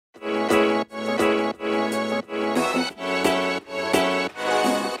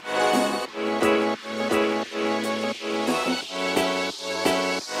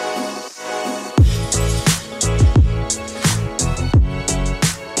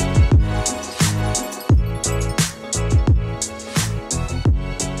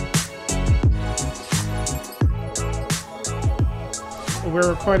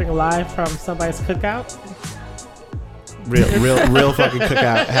recording live from somebody's cookout. Real fucking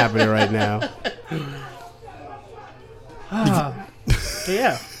cookout happening right now.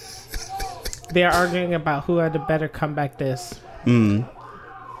 Yeah. They're arguing about who had the better comeback disc.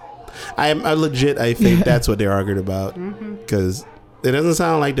 I think that's what they're arguing about. Because it doesn't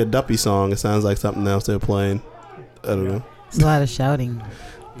sound like the Duppy song. It sounds like something else they're playing. I don't know. It's a lot of shouting.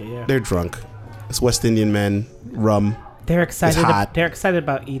 Yeah. They're drunk. It's West Indian men, rum. They're excited. It's hot. They're excited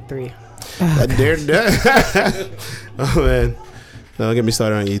about E3. Oh man, don't get me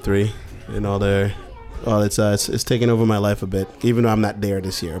started on E3 and all their. Oh, it's taking over my life a bit. Even though I'm not there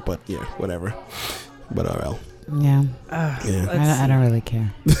this year, but yeah, whatever. But RL. Yeah. Yeah. I don't really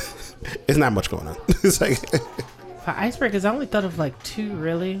care. It's not much going on. It's like for icebreakers, I only thought of like two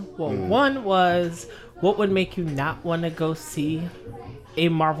really. Well, one was what would make you not want to go see a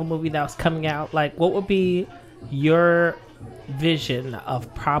Marvel movie that was coming out. Like, what would be your vision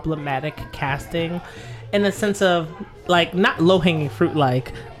of problematic casting in the sense of like not low-hanging fruit,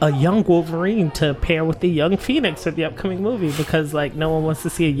 like a young Wolverine to pair with the young Phoenix for the upcoming movie, because like no one wants to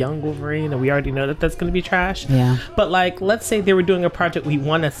see a young Wolverine and we already know that that's going to be trash. Yeah. But like, let's say they were doing a project we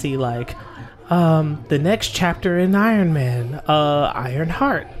want to see, like the next chapter in Iron Man,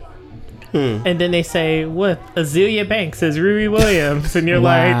 Ironheart. And then they say with Azealia Banks as Riri Williams, and you're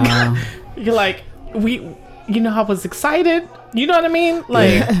Wow. like, you know, I was excited. You know what I mean?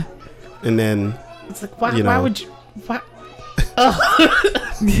 Like, yeah. And then it's like, why would you? Why?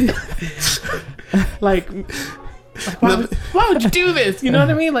 Like why would you do this? You know what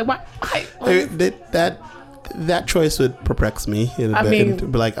I mean? Like, why? That choice would perplex me. I mean,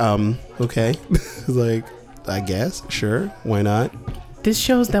 be like, okay, like, I guess, sure, why not? This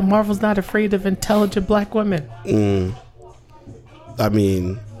shows that Marvel's not afraid of intelligent black women. I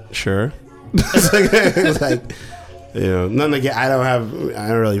mean, sure. It's like, you know, nothing again. I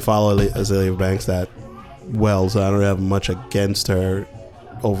don't really follow Azealia Banks that well, so I don't have much against her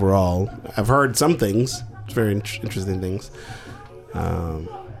overall. I've heard some things, very interesting things.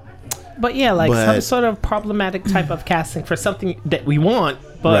 But yeah, like some sort of problematic type of casting for something that we want,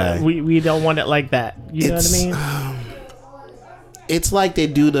 but we don't want it like that. You know what I mean? It's like they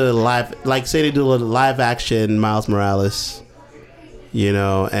do the live, like say they do a live action Miles Morales, you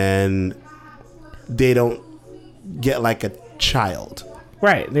know, and they don't get like a child.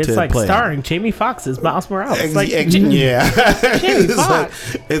 Right. It's like starring Jamie Foxx as Miles Morales. Like, yeah. Jamie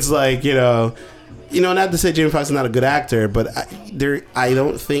Foxx. It's like, you know, not to say Jamie Foxx is not a good actor, but I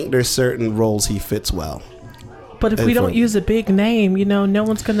don't think there's certain roles he fits well. But if we don't use a big name, you know, no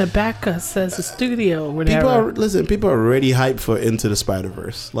one's going to back us as a studio or whatever. People are already hyped for Into the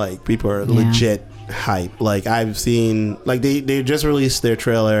Spider-Verse. Like, people are legit hyped. Like, I've seen, like, they just released their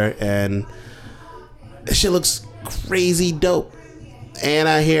trailer, and this shit looks crazy dope. And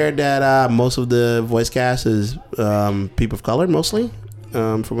I hear that most of the voice cast is people of color, mostly,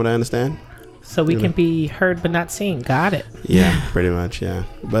 from what I understand. So we can be heard but not seen. Got it. Yeah, pretty much, yeah.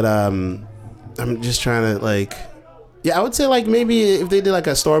 But I'm just trying to, like... Yeah, I would say, like, maybe if they did, like,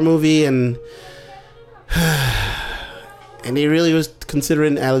 a Storm movie and he really was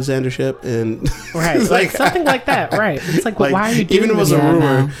considering Alexander Ship and... Right, like something like that, right. It's like, well, why are you doing even if it was this? a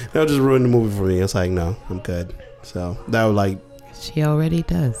rumor, that would just ruin the movie for me. It's like, no, I'm good. So, that would, like... She already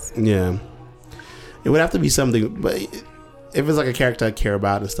does. Yeah. It would have to be something... But if it's, like, a character I care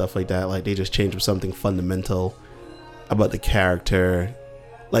about and stuff like that, like, they just change something fundamental about the character...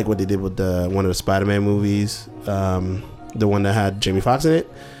 Like what they did with one of the Spider-Man movies, the one that had Jamie Foxx in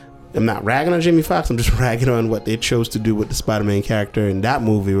it. I'm not ragging on Jamie Foxx. I'm just ragging on what they chose to do with the Spider-Man character. And that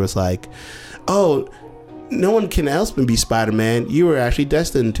movie was like, oh, no one can else be Spider-Man. You were actually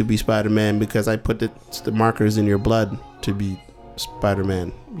destined to be Spider-Man because I put the markers in your blood to be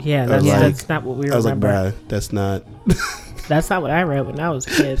Spider-Man. Yeah, that's not what we remember. I was like, bruh, that's not... That's not what I read when I was a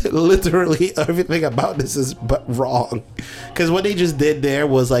kid. Literally everything about this is wrong. Because what they just did there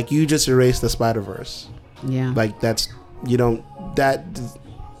was like, you just erased the Spider-Verse. Yeah. Like, that's, you don't, that,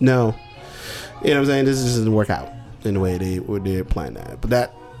 no. You know what I'm saying? This just doesn't work out in the way they're playing that.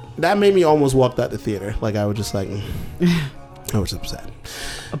 But that made me almost walk out the theater. Like, I was just like, I was upset.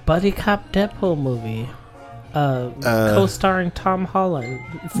 A buddy cop Deadpool movie. Co-starring Tom Holland.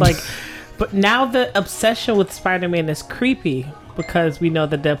 It's like... But now the obsession with Spider-Man is creepy because we know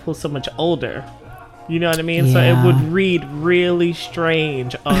that Deadpool's so much older. You know what I mean? Yeah. So it would read really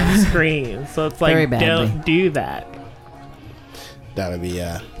strange on screen. So it's like, don't do that. That would be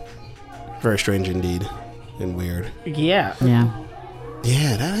very strange indeed and weird. Yeah. Yeah.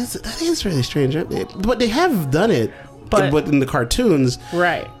 Yeah, that is really strange. But they have done it, but in the cartoons.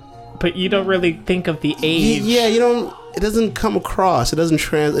 Right. But you don't really think of the age. Yeah, you don't. it doesn't come across. It doesn't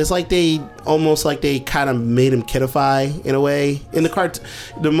it's like they kind of made him kidify in a way. In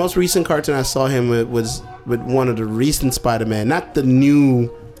the most recent cartoon I saw him with was with one of the recent Spider-Man, not the new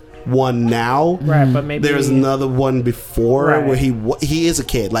one now. Right, but maybe there's another one before where right. he is a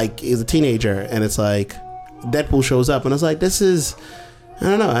kid, like he's a teenager, and it's like Deadpool shows up, and it's like this is I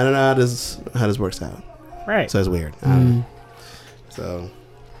don't know how this works out. Right. So it's weird. So,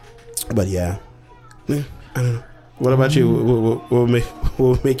 but yeah, I don't know. What about you? What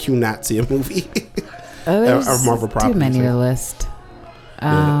will make you not see a movie? There's or Marvel properties? too many to list.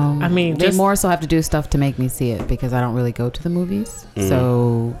 I mean, they more so have to do stuff to make me see it because I don't really go to the movies.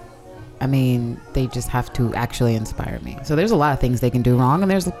 So, I mean, they just have to actually inspire me. So there's a lot of things they can do wrong, and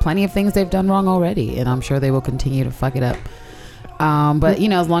there's plenty of things they've done wrong already, and I'm sure they will continue to fuck it up. But you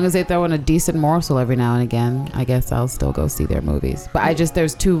know, as long as they throw in a decent morsel every now and again, I guess I'll still go see their movies. But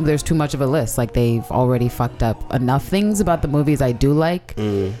there's too much of a list. Like they've already fucked up enough things about the movies I do like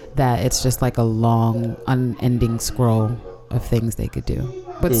that it's just like a long, unending scroll of things they could do.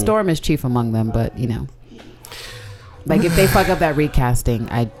 But Storm is chief among them. But you know, like if they fuck up that recasting,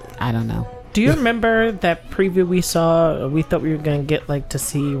 I don't know. Do you remember that preview we saw? We thought we were gonna get like to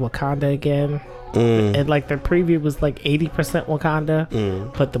see Wakanda again. And like the preview was like 80%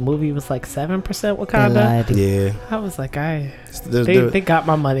 Wakanda, but the movie was like 7% Wakanda. Yeah, I was like, they got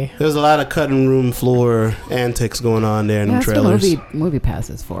my money. There's a lot of cutting room floor antics going on there in the trailers. That's what movie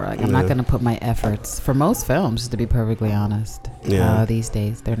passes for. Like I'm not gonna put my efforts for most films, to be perfectly honest. These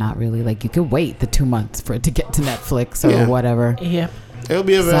days they're not really like you could wait the 2 months for it to get to Netflix or whatever. Yeah. It'll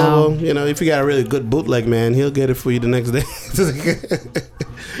be available, you know, if you got a really good bootleg, man, he'll get it for you the next day.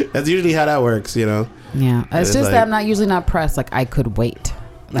 That's usually how that works, you know. Yeah, it's just like, that I'm usually not pressed. Like I could wait.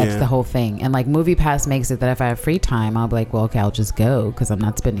 That's the whole thing. And like Movie Pass makes it that if I have free time, I'll be like, well, okay, I'll just go because I'm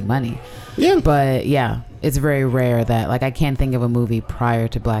not spending money. Yeah. But yeah, it's very rare that like I can't think of a movie prior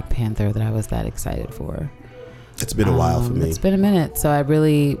to Black Panther that I was that excited for. It's been a while for me. It's been a minute, so I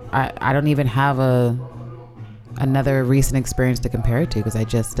don't even have another recent experience to compare it to because it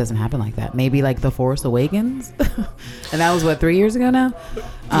just doesn't happen like that. Maybe like The Force Awakens, and that was 3 years ago now.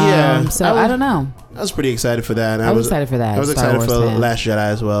 So I don't know. I was pretty excited for that. I was excited for that. I was excited for Last Jedi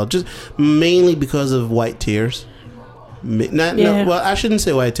as well, just mainly because of white tears. Well, I shouldn't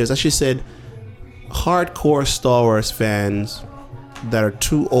say white tears. I should say hardcore Star Wars fans that are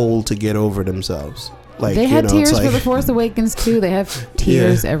too old to get over themselves. Like, they had tears for The Force Awakens too. They have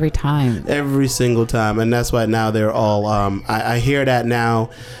tears every time. Every single time. And that's why now they're all, I hear that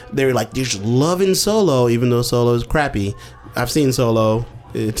now. They're like, they're just loving Solo, even though Solo is crappy. I've seen Solo.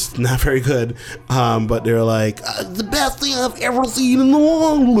 It's not very good. But they're like, the best thing I've ever seen in the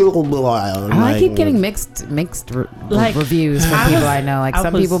world. I keep getting mixed reviews from people I know.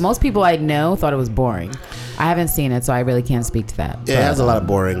 Like most people I know thought it was boring. I haven't seen it, so I really can't speak to that. Yeah, it has a lot of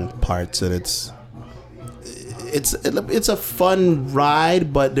boring parts, and it's a fun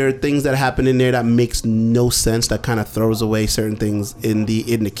ride, but there are things that happen in there that makes no sense, that kind of throws away certain things in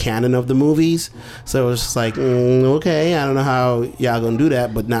the canon of the movies. So it's just like, okay, I don't know how y'all gonna do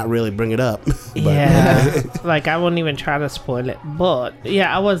that, but not really bring it up. Like I won't even try to spoil it, but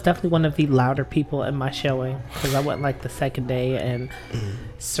yeah, I was definitely one of the louder people in my showing because I went like the second day, and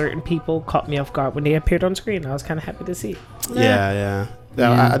certain people caught me off guard when they appeared on screen. I was kind of happy to see. Yeah.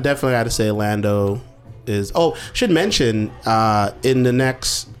 I definitely had to say Lando should mention in the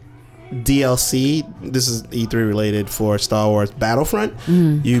next DLC, this is E3 related for Star Wars Battlefront,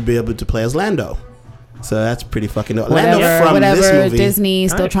 you'll be able to play as Lando. So that's pretty fucking dope. Whatever, Disney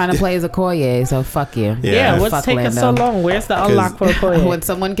still trying to play as Okoye, so fuck you. Yeah, what's taking so long? Where's the unlock for Okoye? When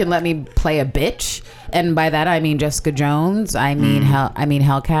someone can let me play a bitch, and by that I mean Jessica Jones, I mean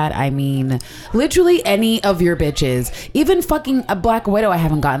Hellcat, I mean literally any of your bitches. Even fucking a Black Widow, I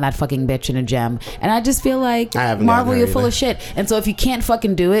haven't gotten that fucking bitch in a gem, and I just feel like Marvel, you're full of shit. And so if you can't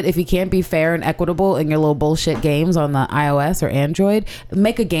fucking do it, if you can't be fair and equitable in your little bullshit games on the iOS or Android,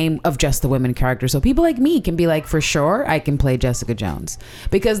 make a game of just the women characters, so people like me can be like, for sure I can play Jessica Jones,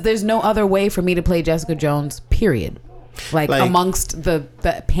 because there's no other way for me to play Jessica Jones, period. Like amongst the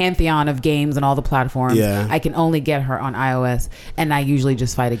pantheon of games and all the platforms, I can only get her on iOS, and I usually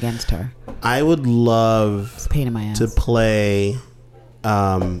just fight against her. I would love it's a pain in my ass to play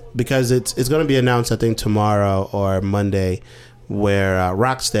because it's going to be announced I think tomorrow or Monday, where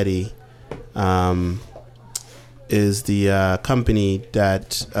Rocksteady is the company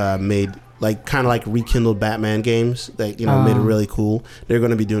that made kind of rekindled Batman games that made it really cool. They're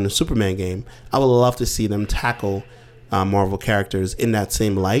going to be doing a Superman game. I would love to see them tackle Marvel characters in that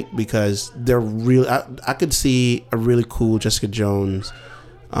same light, because they're real. I could see a really cool Jessica Jones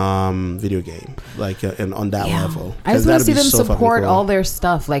video game, like and on that level. I just want to see them so support cool. all their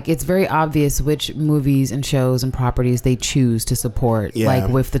stuff. Like, it's very obvious which movies and shows and properties they choose to support, like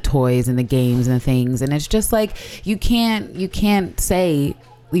with the toys and the games and the things. And it's just like you can't say,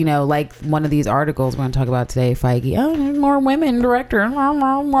 you know, like one of these articles we're going to talk about today, Feige, oh, there's more women directors,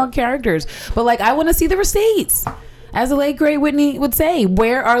 more characters. But like, I want to see the receipts. As the late great Whitney would say,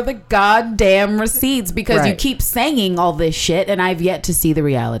 where are the goddamn receipts? Because you keep saying all this shit and I've yet to see the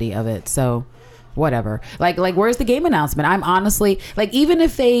reality of it. So whatever. Like where's the game announcement? I'm honestly, like, even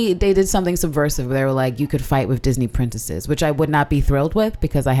if they did something subversive, they were like, you could fight with Disney princesses, which I would not be thrilled with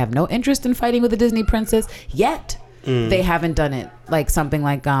because I have no interest in fighting with a Disney princess yet. They haven't done it. Like something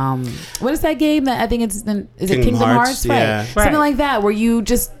like what is that game that I think is it Kingdom Hearts? Yeah. Right. Something like that where you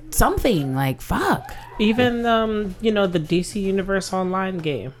just something like fuck. Even you know, the DC Universe Online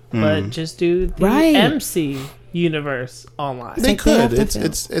game, but just do the MC Universe Online. They could.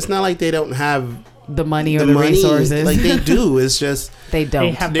 It's not like they don't have the money or the resources. Like they do. It's just they don't.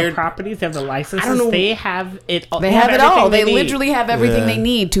 They have the properties. They have the licenses. I don't know. They have it. They have it all. They literally have everything they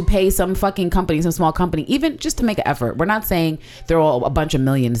need to pay some fucking company, some small company, even just to make an effort. We're not saying throw a bunch of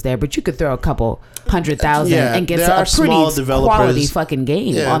millions there, but you could throw a couple 100,000 and get a pretty quality fucking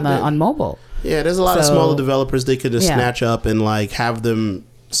game on mobile. Yeah, there's a lot of smaller developers they could just snatch up and like have them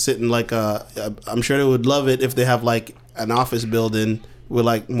sit in like I'm sure they would love it if they have like an office building with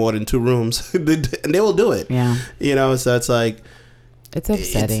like more than 2 rooms and they will do it. Yeah. You know, so it's like it's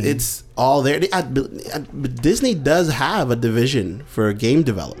upsetting. It's all there. Disney does have a division for game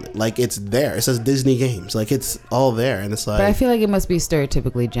development. Like it's there. It says Disney Games. Like it's all there, and it's like. But I feel like it must be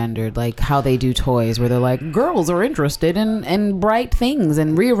stereotypically gendered, like how they do toys, where they're like girls are interested in bright things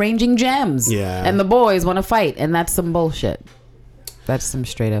and rearranging gems, and the boys want to fight, and that's some bullshit. That's some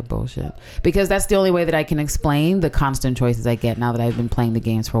straight up bullshit. Because that's the only way that I can explain the constant choices I get now that I've been playing the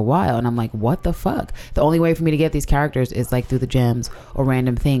games for a while. And I'm like, what the fuck? The only way for me to get these characters is like through the gems or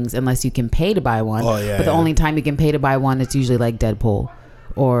random things, unless you can pay to buy one. But the only time you can pay to buy one, it's usually like Deadpool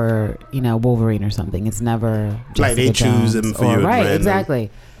or, you know, Wolverine or something. It's never Jessica like they Jones choose them for you. Right, exactly.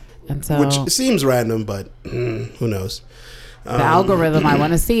 And so, which seems random, but who knows? The algorithm, I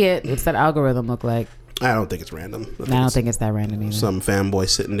want to see it. What's that algorithm look like? I don't think it's random. I don't think it's that random either. Some fanboy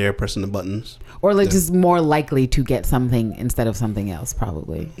sitting there pressing the buttons. Or like just more likely to get something instead of something else,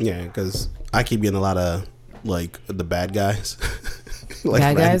 probably. Yeah, because I keep getting a lot of like the bad guys. Like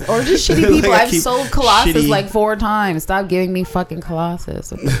bad guys? Or just shitty people. Like I've sold Colossus like 4 times. Stop giving me fucking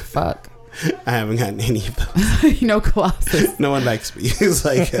Colossus. What the fuck? I haven't gotten any of those. You know, Colossus. No one likes me. It's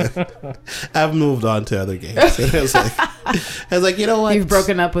like I've moved on to other games. And I was like, you know what? You've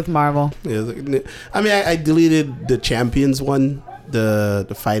broken up with Marvel. Yeah, I mean, I deleted the Champions one, the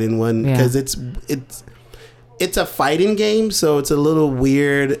fighting one, because it's a fighting game, so it's a little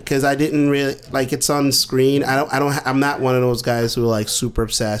weird. Because I didn't really like it's on screen. I'm not one of those guys who are like super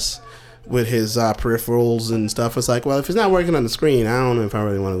obsessed with his peripherals and stuff. It's like, well, if it's not working on the screen, I don't know if I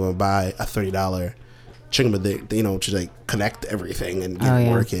really want to go buy a $30 chingamadick, you know, to like connect everything and get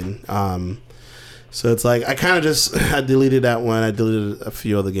it working. So it's like I kind of I deleted that one. I deleted a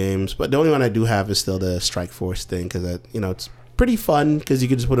few other games, but the only one I do have is still the Strike Force thing because you know it's pretty fun because you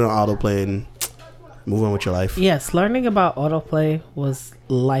can just put it on autoplay and move on with your life. Yes, learning about autoplay was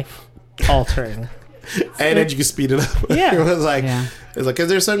life altering. And then you can speed it up. Yeah. It was like, because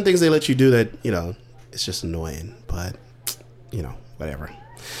there's certain things they let you do that, you know, it's just annoying, but, you know, whatever.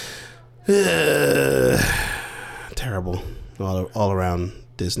 Terrible. All around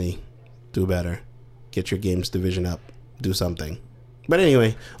Disney. Do better. Get your games division up. Do something. But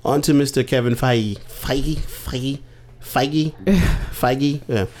anyway, on to Mr. Kevin Feige. Feige.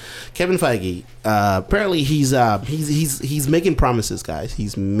 Yeah. Kevin Feige. Apparently he's making promises, guys.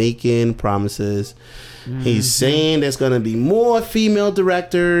 He's making promises. Mm-hmm. He's saying there's gonna be more female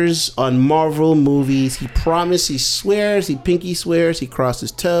directors on Marvel movies. He promised, he swears, he pinky swears, he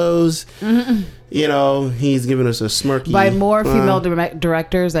crosses his toes. Mm-hmm. You know, he's giving us a smirky. By more female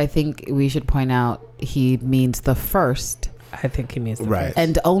directors, I think we should point out he means the first. I think he means the first.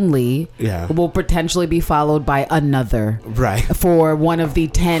 And only will potentially be followed by another. Right. For one of the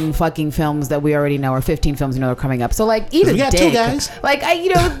 10 fucking films that we already know or 15 films we know are coming up. So like eat a dick. We got 2 guys.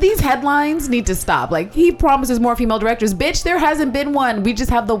 Like these headlines need to stop. Like he promises more female directors. Bitch, there hasn't been one. We just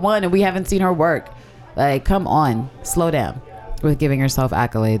have the one and we haven't seen her work. Like come on. Slow down with giving yourself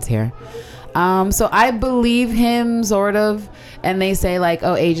accolades here. So I believe him, sort of. And they say like,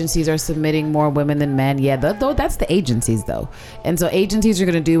 oh, agencies are submitting more women than men. Yeah, though that's the agencies though. And so agencies are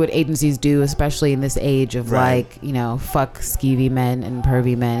going to do what agencies do, especially in this age of like, you know, fuck skeevy men and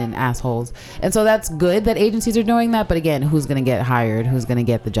pervy men and assholes. And so that's good that agencies are doing that. But again, who's going to get hired? Who's going to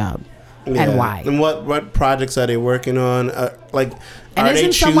get the job? Yeah. And why? And what projects are they working on? Like, and are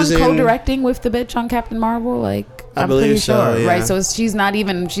isn't someone co-directing with the bitch on Captain Marvel? like I'm pretty sure, yeah. Right? So she's not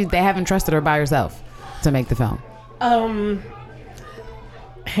even. They haven't trusted her by herself to make the film.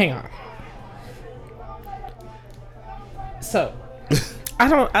 Hang on. So, I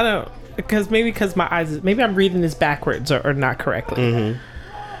don't, because my eyes, maybe I'm reading this backwards or not correctly.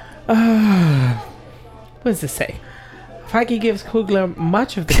 What does this say? Feige gives Coogler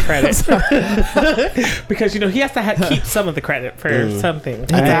much of the credit because, you know, he has to keep some of the credit for something.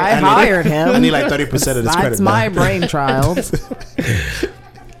 I hired him. I need like 30% of this credit. That's my brainchild.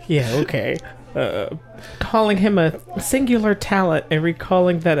 Yeah, okay. Calling him a singular talent and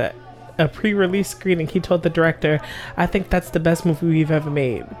recalling that a pre-release screening, he told the director, "I think that's the best movie we've ever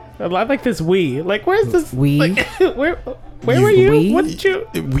made." I like this we. Like, where's this? We? Like, where were you? We? What did you?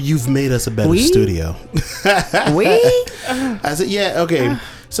 You've made us a better studio. We? I said, yeah, okay.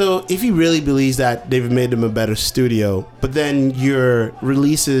 So if he really believes that they've made them a better studio, but then your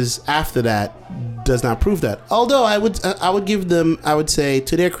releases after that does not prove that. Although I would give them, I would say,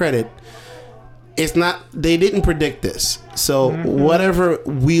 to their credit, it's not, they didn't predict this. So whatever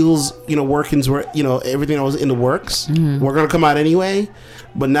wheels, you know, workings were, you know, everything that was in the works, were going to come out anyway.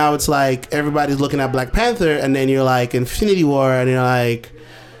 But now it's like everybody's looking at Black Panther, and then you're like Infinity War, and you're like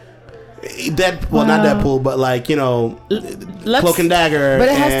not Deadpool, but like, you know, Cloak and Dagger. But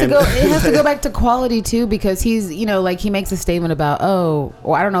it has to go back to quality too, because he's, you know, like he makes a statement about,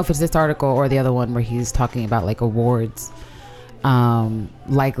 I don't know if it's this article or the other one where he's talking about like awards.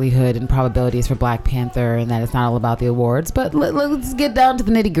 Likelihood and probabilities for Black Panther, and that it's not all about the awards, but let's get down to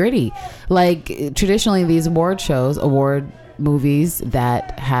the nitty gritty. Like, traditionally these award movies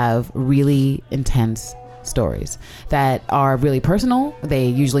that have really intense stories that are really personal, they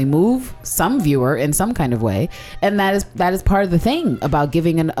usually move some viewer in some kind of way, and that is part of the thing about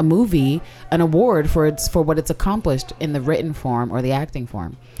giving a movie an award for what it's accomplished in the written form or the acting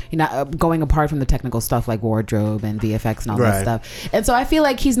form. You're not going apart from the technical stuff like wardrobe and VFX and all that stuff. And so I feel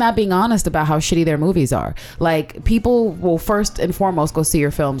like he's not being honest about how shitty their movies are. Like, people will first and foremost go see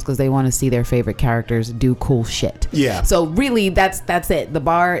your films because they want to see their favorite characters do cool shit. Yeah. So really, that's it. The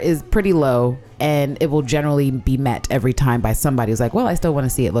bar is pretty low, and it will generally be met every time by somebody who's like, well, I still want to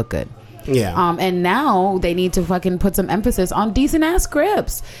see it look good. Yeah. And now they need to fucking put some emphasis on decent ass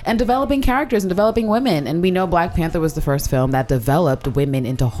scripts and developing characters and developing women. And we know Black Panther was the first film that developed women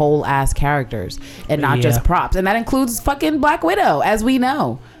into whole ass characters and not just props. And that includes fucking Black Widow, as we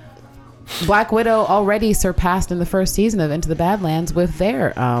know. Black Widow already surpassed in the first season of Into the Badlands with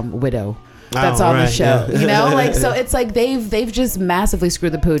their widow that's on the show. Yeah. You know, like, so it's like they've just massively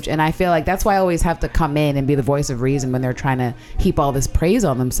screwed the pooch, and I feel like that's why I always have to come in and be the voice of reason when they're trying to heap all this praise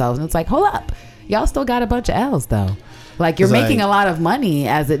on themselves. And it's like, hold up, y'all still got a bunch of L's though. Like, you're making a lot of money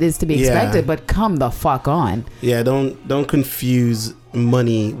as it is to be expected, but come the fuck on. Yeah, don't confuse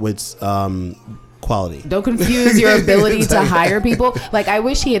money with quality. Don't confuse your ability to hire people. Like, I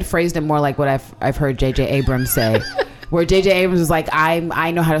wish he had phrased it more like what I've heard J.J. Abrams say. Where J.J. Abrams was like,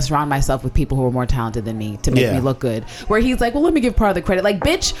 I know how to surround myself with people who are more talented than me to make me look good. Where he's like, well, let me give part of the credit. Like,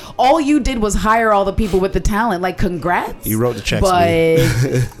 bitch, all you did was hire all the people with the talent. Like, congrats. You wrote the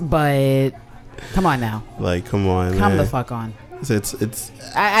checks. But come on now. Like, come on, come the fuck on. It's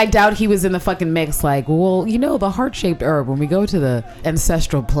I doubt he was in the fucking mix like, well, you know, the heart-shaped herb, when we go to the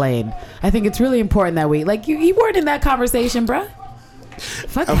ancestral plane, I think it's really important that we, like, you weren't in that conversation, bruh.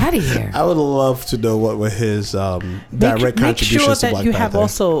 Fuck out of here. I would love to know what were his direct contributions to Black Panther. Make sure that you have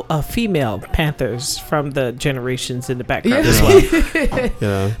also female Panthers from the generations in the background as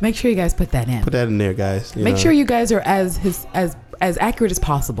well. Make sure you guys put that in. Put that in there, guys. Make sure you guys are as accurate as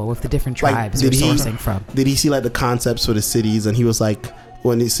possible with the different tribes you're sourcing from. Did he see like the concepts for the cities, and he was like,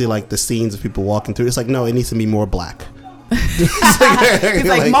 when you see like the scenes of people walking through, it's like, no, it needs to be more black. He's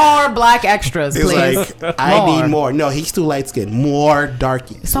like, more black extras, please. Like, I need more. No, he's too light skinned. More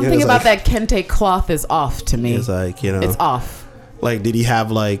darkies. Something about that kente cloth is off to me. It's like, you know, it's off. Like, did he have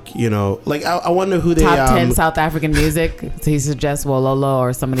like, you know, like, I wonder who they top 10 South African music. So he suggests Wololo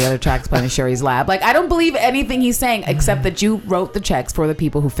or some of the other tracks playing Sherry's Lab. Like, I don't believe anything he's saying except that you wrote the checks for the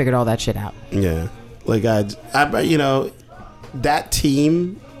people who figured all that shit out. Yeah, like I you know, that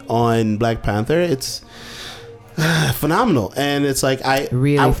team on Black Panther, it's phenomenal. And it's like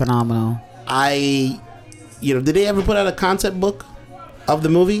phenomenal. You know, did they ever put out a concept book of the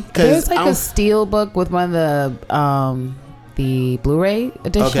movie? There's like a steel book with one of the Blu-ray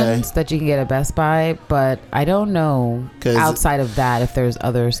editions that you can get at Best Buy, but I don't know outside of that if there's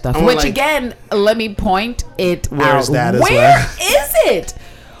other stuff. Which again, let me point it out. That as Where well? is it?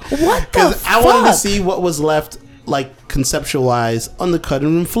 What the fuck? I wanted to see what was left, like conceptualized on the cutting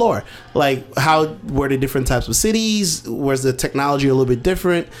room floor. Like, how were the different types of cities? Was the technology a little bit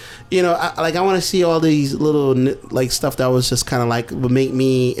different? You know, I want to see all these little like stuff that was just kind of like would make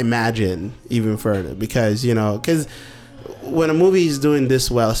me imagine even further, because when a movie is doing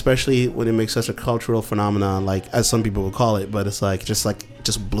this well, especially when it makes such a cultural phenomenon, like as some people would call it, but it's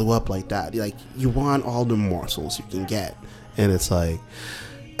just blew up like that. Like, you want all the morsels you can get, and it's like,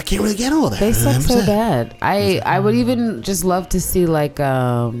 I can't really get all that. They suck so bad. I would even just love to see like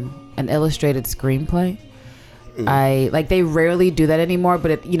an illustrated screenplay. They rarely do that anymore,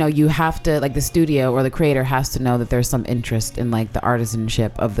 but you have to, like, the studio or the creator has to know that there's some interest in like the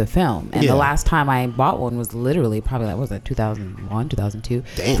artisanship of the film. And the last time I bought one was literally probably, like, what was that, 2001, 2002?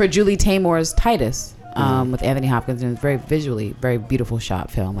 Damn. For Julie Taymor's Titus. With Anthony Hopkins, and it's very visually very beautiful shot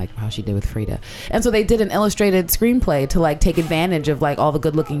film, like how she did with Frida. And so they did an illustrated screenplay to like take advantage of like all the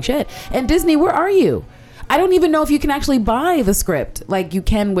good looking shit. And Disney, where are you? I don't even know if you can actually buy the script like you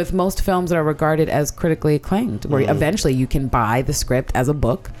can with most films that are regarded as critically acclaimed, where eventually you can buy the script as a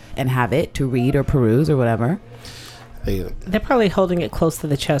book and have it to read or peruse or whatever. They're probably holding it close to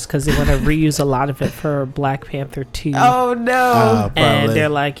the chest because they want to reuse a lot of it for Black Panther 2. Oh no! And they're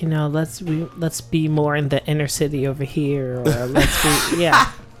like, let's be more in the inner city over here, or let's be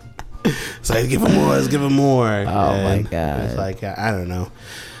It's like, give them more, let's give them more. Oh my god! It's like, I don't know.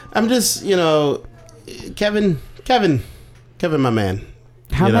 I'm just, Kevin, my man.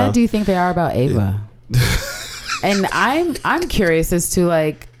 How bad do you think they are about Ava? And I'm curious as to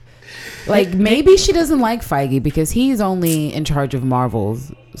like maybe she doesn't like Feige because he's only in charge of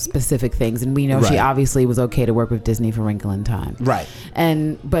Marvel's specific things, and we know she obviously was okay to work with Disney for Wrinkle in Time, right?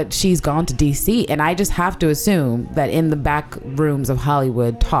 But she's gone to DC, and I just have to assume that in the back rooms of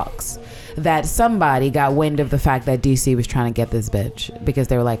Hollywood talks that somebody got wind of the fact that DC was trying to get this bitch, because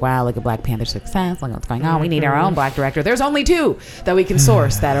they were like, wow, look at Black Panther's success, look what's going on, we need our own black director. There's only 2 that we can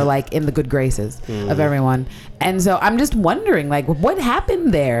source that are like in the good graces of everyone. And so I'm just wondering, like, what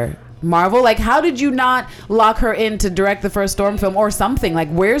happened there, Marvel? Like, how did you not lock her in to direct the first Storm film or something? Like,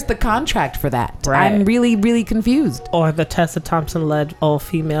 where's the contract for that? Right. I'm really, really confused. Or the Tessa Thompson led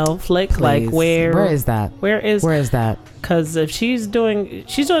all-female flick. Please. Like, where is that? Where is that? Because if she's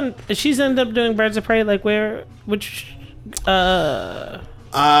ended up doing Birds of Prey, like, is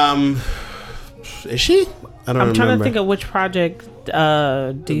she? I'm trying to think of which project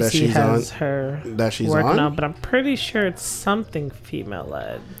DC has her that she's working on? on, but I'm pretty sure it's something female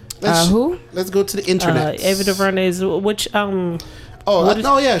led. Who? Let's go to the internet. Ava DuVernay's which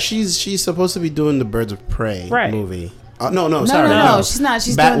she's supposed to be doing the Birds of Prey movie. No, she's not.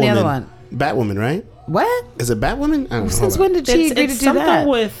 She's doing the other one. Batwoman, right? What? Is it Batwoman? I don't know. Since when did she agree to do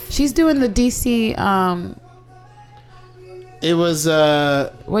that? She's doing the DC. It was.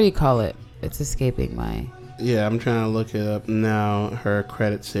 What do you call it? It's escaping my. Yeah, I'm trying to look it up now. Her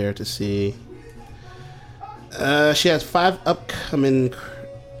credits there to see. She has 5 upcoming.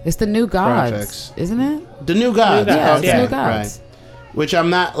 It's the New Gods, projects. Isn't it? The New Gods. Yeah, okay, it's New Gods. Right. Which I'm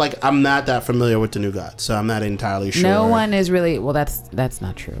not that familiar with the New Gods, so I'm not entirely sure. No one is really. Well, that's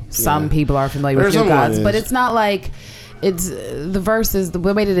not true. Some people are familiar with New Gods, but it's not like. It's the verse is the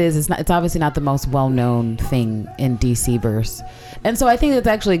way it is. It's obviously not the most well-known thing in DC verse, and so I think it's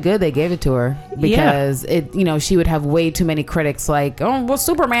actually good they gave it to her, because she would have way too many critics like, oh, well,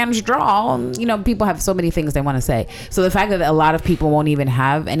 Superman's draw. People have so many things they want to say. So the fact that a lot of people won't even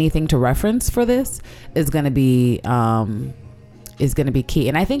have anything to reference for this is going to be key,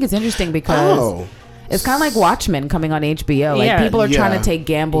 and I think it's interesting because. It's kind of like Watchmen coming on HBO. Like people are trying to take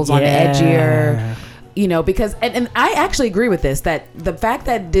gambles on edgier. Because and I actually agree with this, that the fact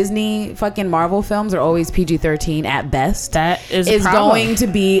that Disney fucking Marvel films are always PG-13 at best, that is going to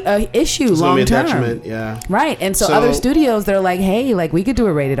be an issue long term. Right. And so other studios, they're like, hey, like, we could do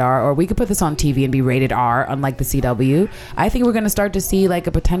a rated R, or we could put this on TV and be rated R, unlike the CW. I think we're going to start to see like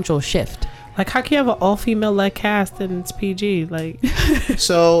a potential shift. Like, how can you have an all-female led cast and it's PG? Like,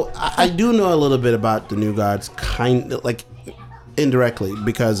 so I do know a little bit about the New Gods, kind of like indirectly,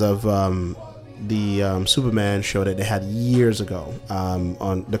 because of the Superman show that they had years ago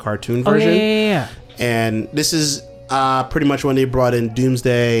on the cartoon version. Yeah. And this is pretty much when they brought in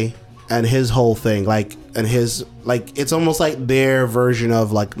Doomsday and his whole thing, it's almost like their version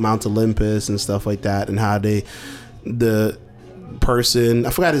of like Mount Olympus and stuff like that, and how the person, I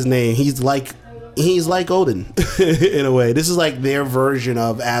forgot his name, he's he's like Odin in a way. This is like their version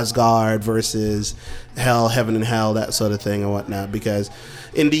of Asgard versus hell, heaven and hell, that sort of thing and whatnot. Because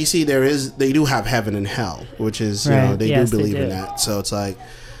in DC they do have heaven and hell, which is they do believe in that. So it's like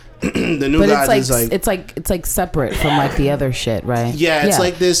the new gods is like it's like separate from like the other shit, right? Yeah, it's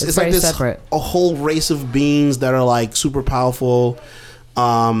like this. It's like this separate. A whole race of beings that are like super powerful.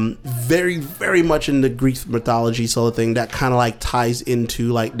 Very, very much in the Greek mythology sort of thing that kind of like ties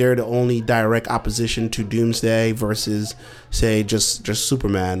into like they're the only direct opposition to Doomsday versus say just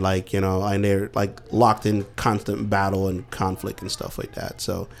Superman, like and they're like locked in constant battle and conflict and stuff like that.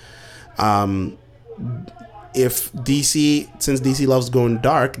 So if since DC loves going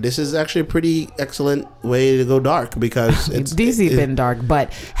dark, this is actually a pretty excellent way to go dark because DC's been dark,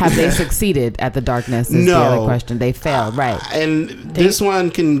 but have they succeeded at the darkness is the other question. They failed, right? And this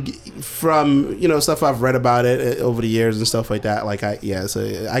one can, from stuff I've read about it over the years and stuff like that, like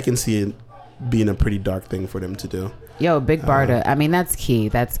so I can see it being a pretty dark thing for them to do. Yo, Big Barda. I mean, that's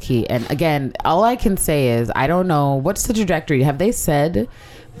key. And again, all I can say is I don't know what's the trajectory. Have they said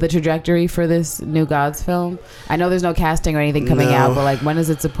the trajectory for this New Gods film? I know there's no casting or anything coming out, but like when is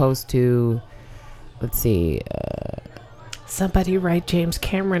it supposed to? Let's see. Somebody write James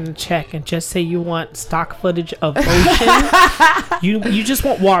Cameron a check and just say you want stock footage of ocean. you just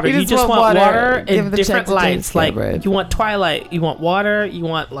want water. You just want water in different lights. Like you want twilight. You want water. You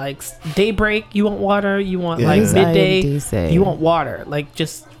want like daybreak. You want water. You want like midday. You want water. Like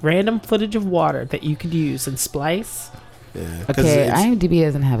just random footage of water that you could use and splice. Yeah. Okay, IMDb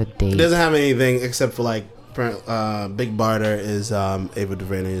doesn't have a date. It doesn't have anything except for like Big Barda is Ava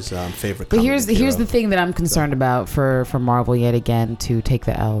DuVernay's favorite. But here's the thing that I'm concerned about for Marvel yet again to take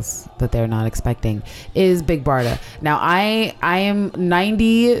the L's that they're not expecting is Big Barda. Now I am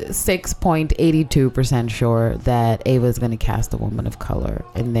 96.82% sure that Ava is going to cast a woman of color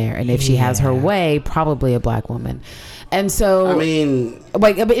in there, and if she has her way, probably a black woman. And so I mean,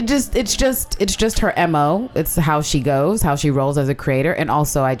 like it's just her MO. It's how she goes, how she rolls as a creator, and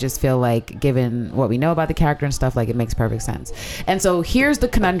also I just feel like given what we know about the character and stuff, like it makes perfect sense. And so here's the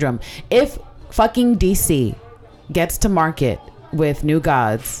conundrum: if fucking DC gets to market with New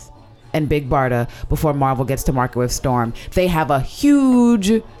Gods and Big Barda before Marvel gets to market with Storm, they have a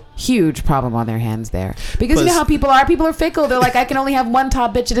huge problem on their hands there, because you know how people are fickle. They're like, I can only have one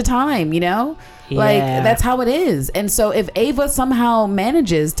top bitch at a time, like that's how it is. And so if Ava somehow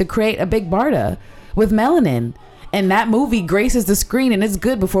manages to create a Big Barda with melanin and that movie graces the screen and it's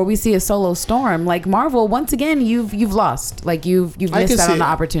good before we see a solo Storm, like Marvel, once again you've lost, like you've missed out on the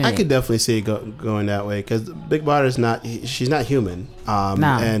opportunity. I could definitely see it going that way, because Big Barda she's not human,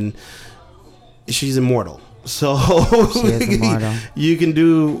 and she's immortal. So you can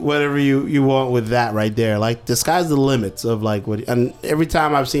do whatever you want with that right there. Like the sky's the limits of like what. And every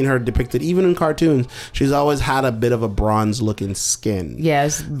time I've seen her depicted, even in cartoons, she's always had a bit of a bronze looking skin.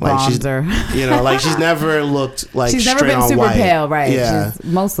 Yes, like bronzer. Like she's never looked like she's never been super pale, right? Yeah, she's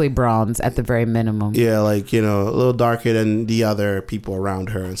mostly bronze at the very minimum. Yeah, like a little darker than the other people around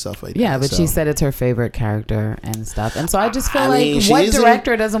her and stuff like that. Yeah, but she said it's her favorite character and stuff. And so I just feel what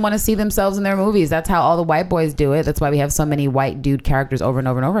director doesn't want to see themselves in their movies? That's how all the white boys do it. That's why we have so many white dude characters over and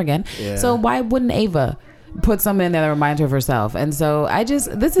over and over again. Yeah. So why wouldn't Ava put something in there that reminds her of herself? And so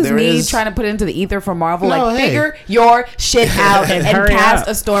this is me trying to put it into the ether for Marvel. Figure your shit out and cast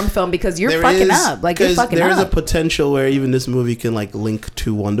a Storm film, because you're fucking up. Like you're fucking up. There's a potential where even this movie can like link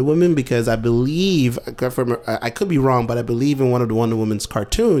to Wonder Woman, because I believe, I could be wrong, but I believe in one of the Wonder Woman's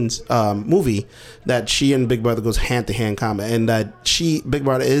cartoons movie that she and Big Barda goes hand to hand combat, and that Big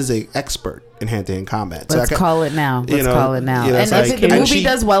Barda is an expert in hand-to-hand combat. Let's call it now. And if the movie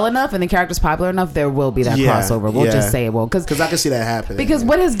does well enough and the character's popular enough, there will be that crossover. We'll just say it will. Because I can see that happening. Because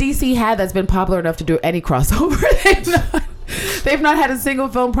what has DC had that's been popular enough to do any crossover? They've not had a single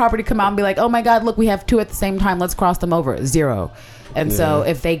film property come out and be like, oh my God, look, we have two at the same time. Let's cross them over. Zero. And so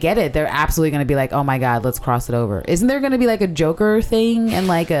if they get it, they're absolutely going to be like, oh my God, let's cross it over. Isn't there going to be like a Joker thing and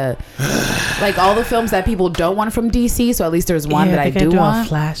like all the films that people don't want from DC? So at least there's one that I do want. A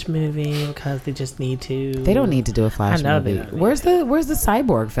Flash movie because they just need to. They don't need to do a Flash movie. Where's the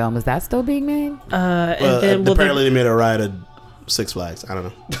Cyborg film? Is that still being made? Apparently they made a ride at Six Flags. I don't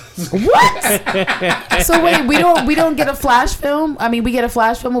know. What? So wait, we don't get a Flash film? I mean, we get a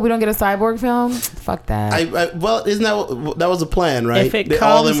Flash film, but we don't get a Cyborg film? Fuck that. Well, isn't that was the plan, right? If it comes,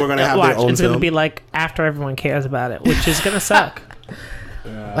 all of them were going to have their own film. It's going to be like after everyone cares about it, which is going to suck.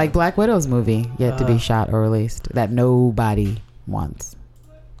 Like Black Widow's movie yet to be shot or released that nobody wants.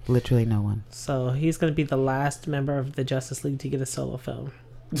 Literally no one. So he's going to be the last member of the Justice League to get a solo film.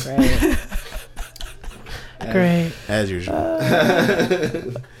 Right. Great. As usual.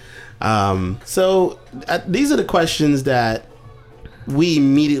 So these are the questions that we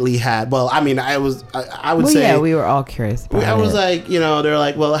immediately had. Well, I mean, I would say, yeah, we were all curious about I was it. like, they're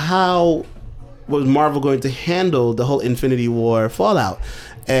like, well, how was Marvel going to handle the whole Infinity War fallout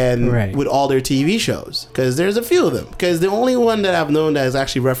and with all their TV shows? Because there's a few of them. Because the only one that I've known that is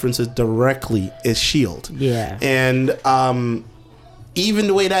actually references directly is S.H.I.E.L.D. Yeah. And even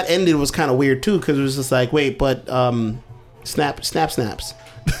the way that ended was kind of weird too, because it was just like, wait, but snaps.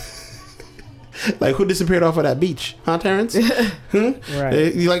 Like, who disappeared off of that beach? Huh, Terrence?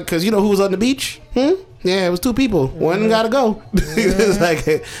 Right. You like, because you know who was on the beach? Yeah, it was two people. One gotta go. It's like,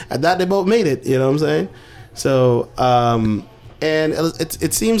 I thought they both made it. You know what I'm saying? So, and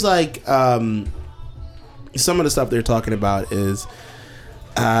it seems like some of the stuff they're talking about is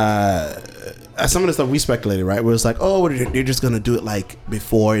some of the stuff we speculated, right? Where it's like, oh, they're just gonna do it like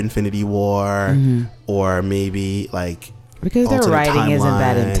before Infinity War, or maybe like. Because their writing isn't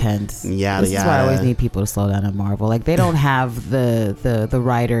that intense. Yada, this is why I always need people to slow down at Marvel. Like, they don't have the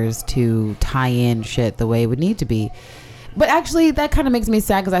writers to tie in shit the way it would need to be. But actually, that kind of makes me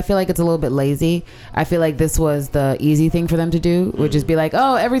sad because I feel like it's a little bit lazy. I feel like this was the easy thing for them to do, which is be like,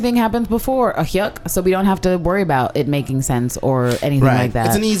 oh, everything happens before. Yuck. So we don't have to worry about it making sense or anything like that.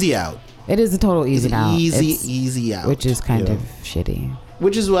 It's an easy out. It is a total easy out. Easy out. Which is kind of shitty.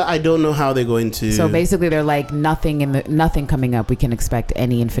 Which is what I don't know how they're going to. So basically, they're like nothing coming up. We can expect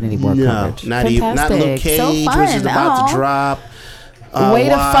any Infinity War coverage. Not even. Not Luke Cage, so fun. which is about to drop. Way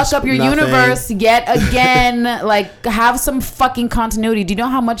to fuck up your nothing. universe yet again. Like, have some fucking continuity. Do you know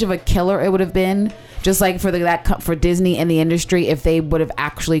how much of a killer it would have been? Just like for Disney and the industry, if they would have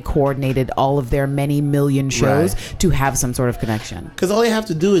actually coordinated all of their many million shows to have some sort of connection. Because all they have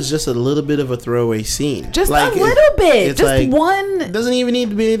to do is just a little bit of a throwaway scene. Just like, a little bit. Just like, one. It doesn't even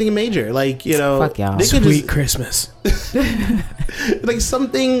need to be anything major. Like, fuck y'all. Sweet Christmas. Like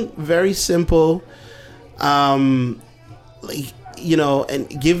something very simple. Like,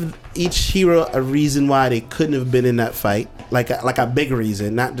 and give each hero a reason why they couldn't have been in that fight. Like a big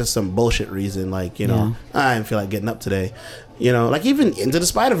reason, not just some bullshit reason. Like, I didn't feel like getting up today. Like even Into the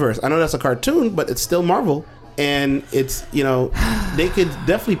Spider-Verse. I know that's a cartoon, but it's still Marvel. And it's, they could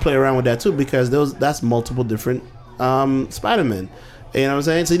definitely play around with that too, because that's multiple different Spider-Men. You know what I'm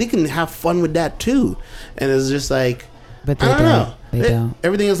saying? So they can have fun with that too. And it's just like, but they don't know. They don't.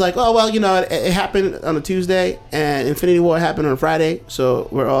 Everything is like, oh, well, it happened on a Tuesday and Infinity War happened on a Friday. So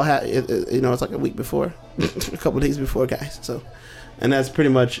we're all, it's like a week before, a couple of days before, guys. So, and that's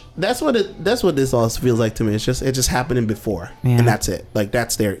pretty much, that's what this all feels like to me. It's just happening before, and that's it. Like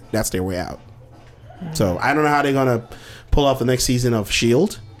that's their way out. So I don't know how they're going to pull off the next season of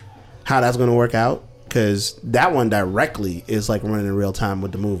S.H.I.E.L.D., how that's going to work out. Because that one directly is like running in real time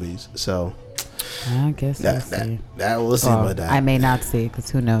with the movies. So I guess we'll see. We'll see about that. I may not see, because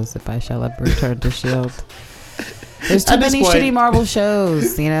who knows if I shall ever return to S.H.I.E.L.D. There's too many shitty Marvel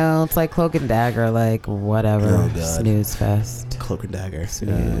shows. It's like Cloak and Dagger, like whatever. Snooze fest. Cloak and Dagger.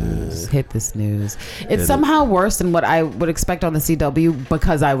 Snooze. Hit the snooze. It's somehow worse than what I would expect on the CW,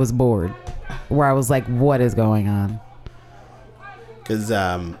 because I was bored. Where I was like, what is going on? Because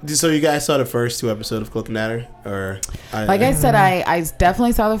so you guys saw the first 2 episodes of Cloak and Dagger, or I said, I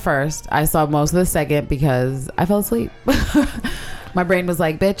definitely saw the first. I saw most of the second because I fell asleep. My brain was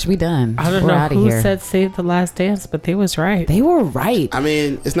like, bitch, we done. I don't know who said Save the Last Dance, but they was right. They were right. I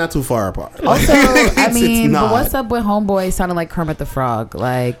mean, it's not too far apart. Also, but what's up with Homeboy sounding like Kermit the Frog?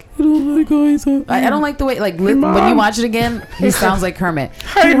 Like, I don't like guys. I don't like the way, like, when you watch it again, he sounds like Kermit.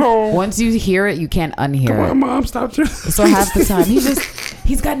 Hey ho. Once you hear it, you can't unhear Come on, it. Mom, stop. So half the time,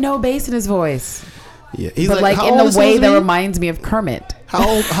 he's got no bass in his voice. Yeah, he's but like in a way that reminds me of Kermit. How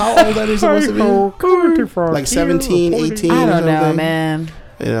old are they supposed to be? Like 17, 18? I don't know, man.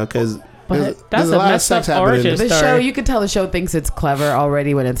 Because there's a lot of sex happening. The show, you can tell the show thinks it's clever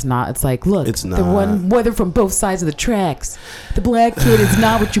already when it's not. It's like, look, it's not. The one, whether from both sides of the tracks, the black kid is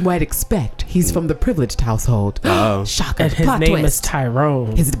not what you might expect. He's from the privileged household. Oh, shocker! And his name is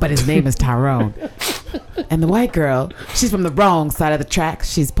Tyrone. But his name is Tyrone. And the white girl, she's from the wrong side of the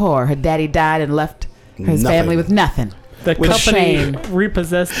tracks. She's poor. Her daddy died and left his family with nothing. The company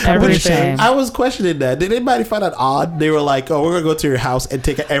repossessed everything. I was questioning that. Did anybody find that odd? They were like, "Oh, we're gonna go to your house and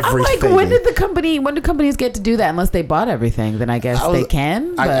take everything." I'm like, when do companies get to do that? Unless they bought everything, then I guess they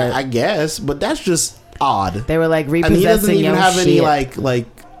can. But I guess, but that's just odd. They were like repossessing. And he doesn't even have any like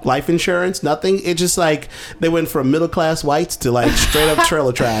life insurance, nothing. It's just like they went from middle class whites to like straight up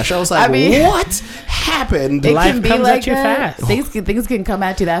trailer trash. I was like, what happened? Life comes at you fast. Things can come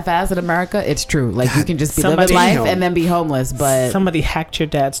at you that fast in America. It's true. Like you can just be living life and then be homeless. But somebody hacked your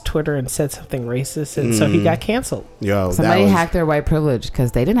dad's Twitter and said something racist, and so he got canceled. Somebody hacked their white privilege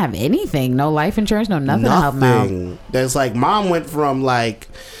because they didn't have anything, no life insurance, no nothing to help them out. There's like mom went from like,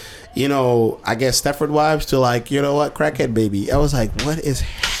 you know, I guess Stepford Wives to like, you know what, crackhead baby. I was like, what is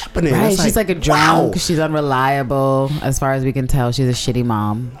happening? Right, she's like a drunk. Wow. She's unreliable as far as we can tell. She's a shitty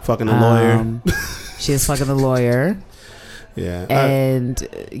mom. Fucking a lawyer. She's fucking the lawyer. Yeah. And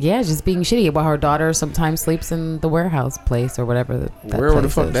just being shitty while her daughter sometimes sleeps in the warehouse place or whatever. Wherever the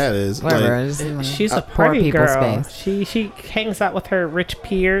fuck that is. Whatever. Like, she's a party girl. She hangs out with her rich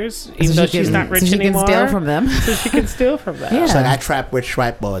peers, even though she's not rich anymore. She can steal from them. So she can steal from them. Yeah. She's like, I trap rich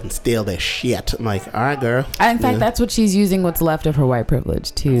white boys and steal their shit. I'm like, all right, girl. In fact, that's what she's using what's left of her white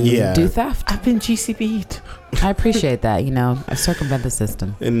privilege to do theft. I've been GCB'd. I appreciate that. You know, I circumvent the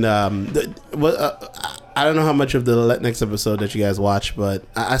system. And I don't know how much of the next episode that you guys watched, but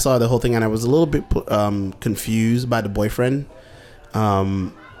I saw the whole thing and I was a little bit confused by the boyfriend,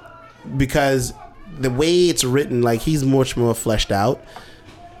 because the way it's written, like he's much more fleshed out,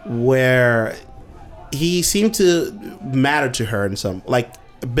 where he seemed to matter to her in some like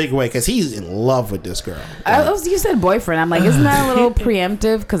a big way because he's in love with this girl. You said boyfriend. I'm like, isn't that a little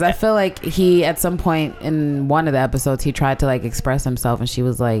preemptive? Because I feel like he, at some point in one of the episodes, he tried to like express himself and she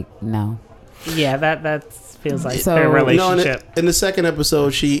was like, no. Yeah, that feels like their relationship. No, in the second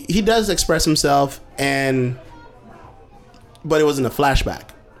episode, he does express himself, but it was in a flashback.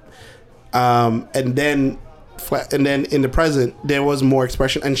 And then in the present, there was more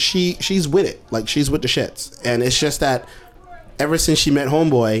expression, and she's with it, like she's with the shits, and it's just that ever since she met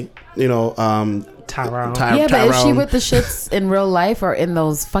Homeboy, you know, Tyrone. But is she with the shits in real life or in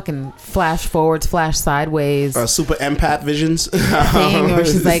those fucking flash forwards, flash sideways, super empath visions thing? Where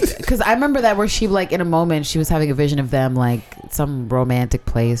she's like, because I remember that where she like in a moment she was having a vision of them like some romantic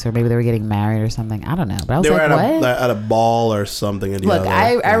place, or maybe they were getting married or something. I don't know, but I was they like, were what? at a ball or something. Look,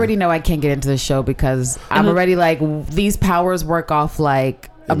 I already know I can't get into the show because I'm already like, these powers work off like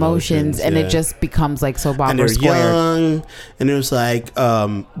emotions and it just becomes like so Bob and they're squared. Young, and it was like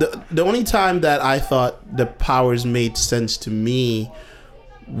the only time that I thought the powers made sense to me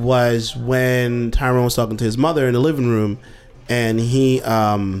was when Tyrone was talking to his mother in the living room, and he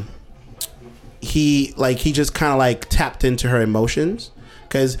just kind of like tapped into her emotions,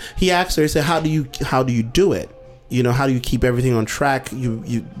 because he asked her, he said, how do you do it, you know, how do you keep everything on track?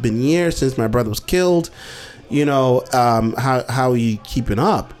 You've been years since my brother was killed, you know, how are you keeping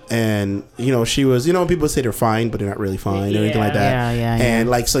up? And, you know, she was, you know, people say they're fine, but they're not really fine, or anything like that. And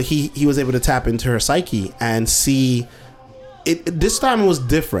like, so he was able to tap into her psyche and see it. This time it was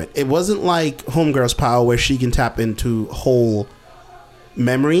different. It wasn't like Homegirl's power where she can tap into whole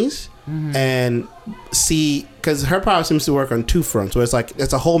memories and see, because her power seems to work on two fronts, where it's like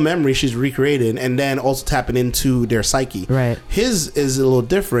it's a whole memory she's recreating and then also tapping into their psyche. Right. His is a little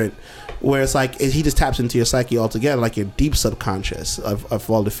different, where it's like he just taps into your psyche altogether, like your deep subconscious of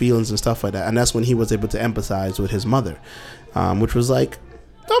all the feelings and stuff like that. And that's when he was able to empathize with his mother, which was like,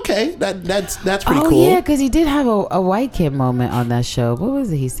 okay, that's pretty cool. Yeah, because he did have a white kid moment on that show. What was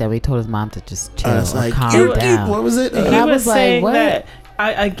it he said? He told his mom to just chill or like, calm down. What was it? He was saying what? That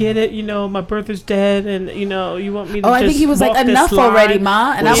I get it, you know, my brother's dead, and you know, you want me to I think he was like, enough already,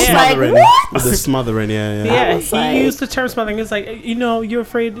 Ma. And I was like, what? With the smothering, yeah. He used the term smothering. It's like, you know, you're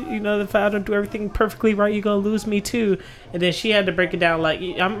afraid, you know, if I don't do everything perfectly right, you're gonna lose me too. And then she had to break it down like,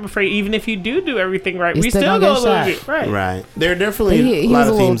 I'm afraid even if you do everything right, we still gonna lose you. Right. There are definitely a lot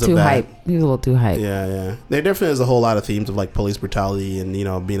of themes of that. He was a little too hype. Yeah. There definitely is a whole lot of themes of like police brutality and, you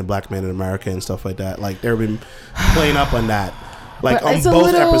know, being a black man in America and stuff like that. Like they've been playing up on that. Like on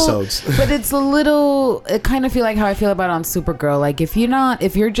both episodes. But it's a little, I kind of feel like how I feel about it on Supergirl. Like if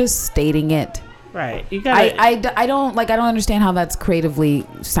you're just stating it. Right. You got I don't understand how that's creatively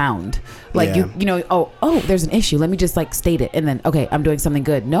sound. Like you know, oh, there's an issue. Let me just like state it. And then, okay, I'm doing something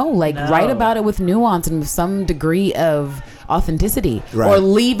good. No, write about it with nuance and with some degree of authenticity, or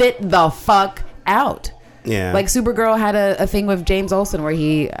leave it the fuck out. Yeah, like Supergirl had a thing with James Olsen where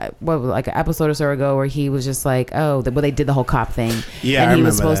he, like an episode or so ago, where he was just like, they did the whole cop thing. Yeah, and he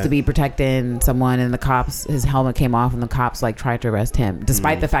was supposed to be protecting someone, and the cops, his helmet came off, and the cops like tried to arrest him,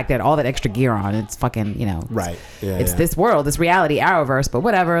 despite the fact that all that extra gear on, it's fucking, you know, it's this world, this reality, Arrowverse, but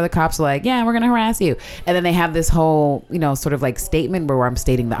whatever. The cops are like, yeah, we're gonna harass you, and then they have this whole, you know, sort of like statement where I'm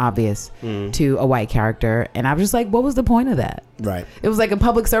stating the obvious to a white character, and I was just like, what was the point of that? Right. It was like a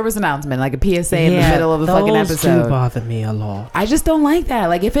public service announcement, like a PSA in the middle of the fucking episode. Those do bother me a lot. I just don't like that.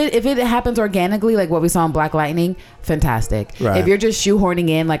 Like if it happens organically, like what we saw in Black Lightning, fantastic. Right. If you're just shoehorning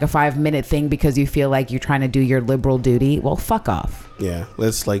in like a 5-minute thing because you feel like you're trying to do your liberal duty, well, fuck off. Yeah,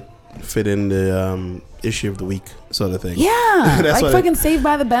 let's like fit in the issue of the week sort of thing. Yeah, That's like fucking Saved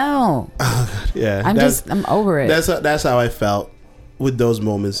by the Bell. Yeah, I'm over it. That's how I felt with those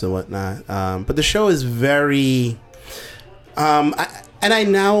moments and whatnot. But the show is very. I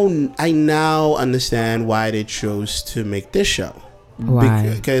now understand why they chose to make this show.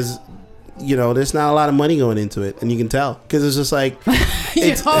 Why? Because there's not a lot of money going into it, and you can tell because it's just like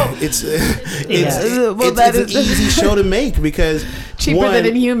it's an easy show to make because cheaper than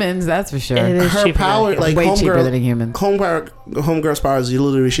Inhumans, that's for sure. Her power, like way cheaper than Inhumans. Homegirl's power is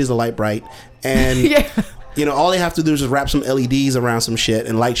literally she's a light bright, and all they have to do is just wrap some LEDs around some shit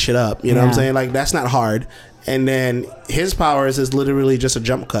and light shit up. You know what I'm saying? Like that's not hard. And then his powers is literally just a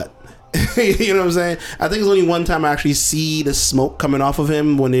jump cut. You know what I'm saying? I think it's only one time I actually see the smoke coming off of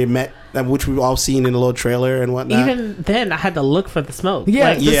him when they met, which we've all seen in the little trailer and whatnot. Even then, I had to look for the smoke.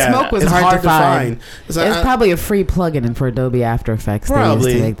 Yeah, the smoke was hard to find. It's probably a free plugin for Adobe After Effects.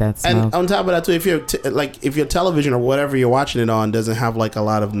 Probably to make that smoke. And on top of that, too, if your television or whatever you're watching it on doesn't have like a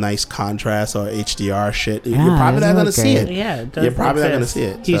lot of nice contrast or HDR shit, you're probably not going to see it. Yeah, you're probably not going to see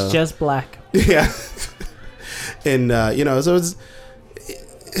it. He's just black. Yeah, and so it's.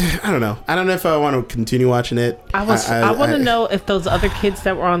 I don't know. I don't know if I want to continue watching it. I want to know if those other kids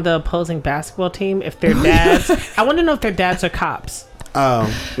that were on the opposing basketball team, if their dads. I want to know if their dads are cops. Oh,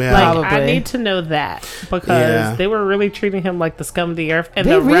 yeah. Like, probably. I need to know that because they were really treating him like the scum of the earth, and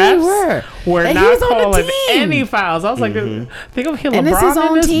they the really refs were and not calling any fouls. I was like, think of him, and LeBron it's his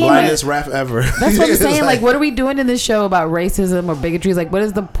own team. Blindest ref ever. That's what I'm saying. Like, what are we doing in this show about racism or bigotry? Like, what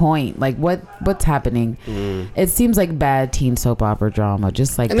is the point? Like, what's happening? It seems like bad teen soap opera drama,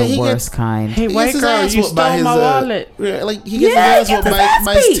 just like the worst kind. Hey, white girl, you stole my wallet. Like he gets his ass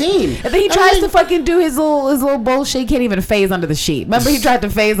by his team, and then he tries to fucking do his little bullshit. He can't even phase under the sheet. Remember, he tried to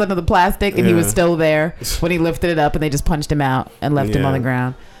phase under the plastic, and he was still there when he lifted it up, and they just punched him out and left him on the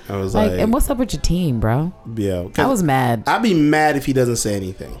ground. I was like, and what's up with your team, bro? Yeah, I was mad. I'd be mad if he doesn't say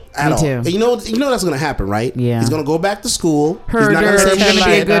anything at all. Too. And you know that's gonna happen, right? Yeah, he's gonna go back to school. He's not gonna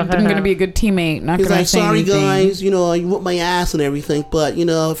say I'm gonna be a good teammate. Not he's gonna like, say sorry anything. guys, you whooped my ass and everything, but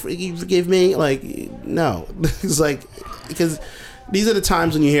forgive me. Like, no, it's like because. These are the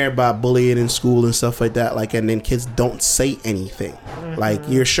times when you hear about bullying in school and stuff like that, like, and then kids don't say anything. Like,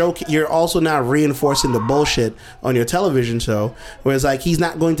 you're also now reinforcing the bullshit on your television show, where it's like he's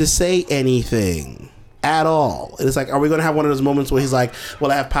not going to say anything at all. It's like, are we going to have one of those moments where he's like,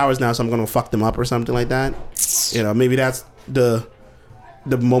 well, I have powers now, so I'm going to fuck them up or something like that? Maybe that's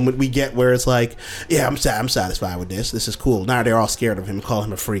the moment we get where it's like, yeah, I'm satisfied with this. This is cool. Now they're all scared of him, call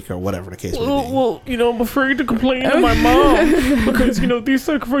him a freak or whatever the case may be. Well, I'm afraid to complain to my mom because they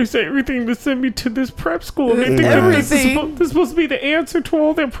sacrificed everything to send me to this prep school. And they think everything this is supposed to be the answer to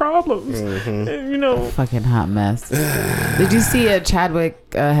all their problems. And, fucking hot mess. Did you see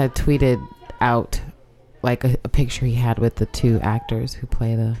Chadwick had tweeted out like a picture he had with the two actors who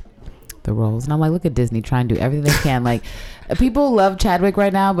play the roles, and I'm like, look at Disney trying to do everything they can. Like, people love Chadwick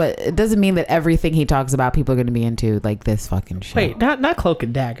right now, but it doesn't mean that everything he talks about people are going to be into, like this fucking show. Wait, not Cloak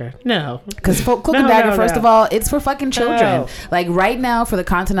and Dagger. No, because Cloak and Dagger, first of all, it's for fucking children. Like right now, for the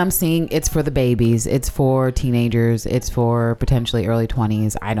content I'm seeing, it's for the babies, it's for teenagers, it's for potentially early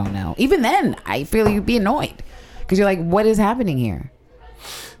 20s. I don't know. Even then, I feel you'd be annoyed because you're like, what is happening here?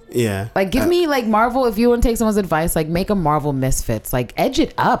 Yeah. Like, give me, like, Marvel, if you want to take someone's advice, like, make a Marvel Misfits. Like, edge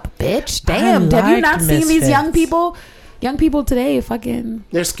it up, bitch. Damn. Have you not seen these young people? Young people today, fucking...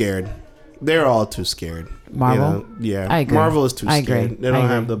 They're scared. They're all too scared. Marvel? Yeah. I agree. Marvel is too scared. I agree. They don't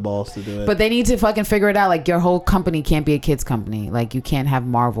have the balls to do it. But they need to fucking figure it out. Like, your whole company can't be a kid's company. Like, you can't have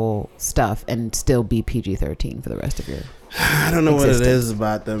Marvel stuff and still be PG-13 for the rest of your I don't know existence. What it is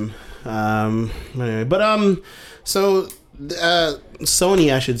about them. Anyway. But, so...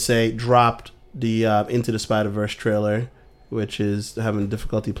 Sony, I should say, dropped the Into the Spider-Verse trailer, which is having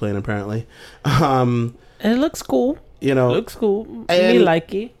difficulty playing apparently. It looks cool. It looks cool. Me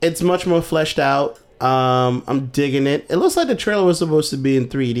like it. It's much more fleshed out. I'm digging it. It looks like the trailer was supposed to be in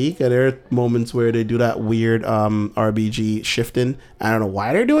 3D. Cause there are moments where they do that weird RBG shifting. I don't know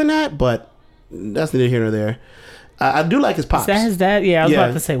why they're doing that, but that's neither here nor there. I do like his pops. Is that his dad? Yeah, I was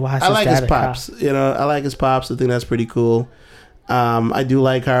about to say, why is I like his his pops. I like his pops. I think that's pretty cool. I do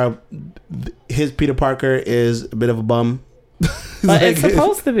like how his Peter Parker is a bit of a bum. But it's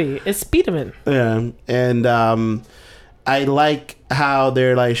supposed to be. It's Spiderman. Yeah. And I like how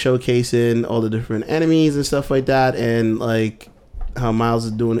they're like showcasing all the different enemies and stuff like that. And like how Miles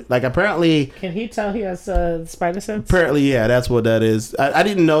is doing it. Like apparently, Can he tell he has spider sense? apparently, yeah, that's what that is. I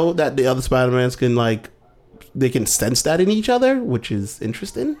didn't know that the other Spider-Mans can like they can sense that in each other, which is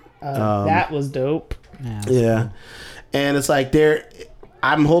interesting. That was dope. Yeah, and it's like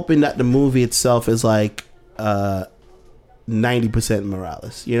I'm hoping that the movie itself is like 90%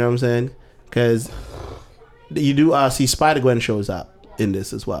 Morales. You know what I'm saying? Because you do see Spider-Gwen shows up in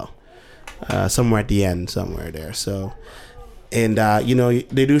this as well, somewhere at the end, somewhere there. So, and you know,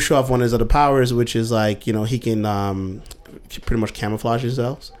 they do show off one of his other powers, which is like, you know, he can pretty much camouflage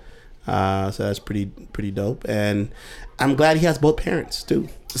himself. So that's pretty dope, and I'm glad he has both parents too.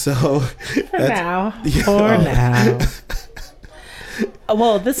 So For now.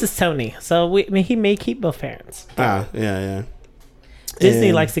 Well, this is Tony, so he may keep both parents. Yeah. Disney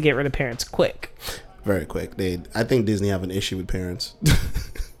And likes to get rid of parents quick. very quick. I think Disney have an issue with parents.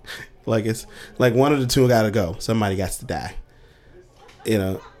 Like it's like one of the two got to go. Somebody got to die. You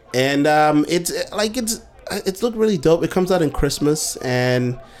know, and it's looked really dope. It comes out in Christmas,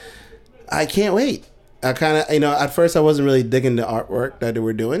 and I can't wait. I kind of, you know, at first I wasn't really digging the artwork that they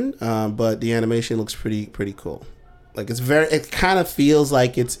were doing, but the animation looks pretty cool. Like it kind of feels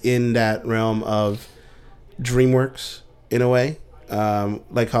like it's in that realm of DreamWorks in a way,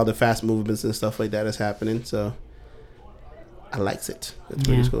 like how the fast movements and stuff like that is happening. So I likes it. It's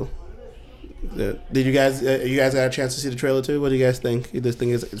pretty cool. Did you guys got a chance to see the trailer too? What do you guys think? This thing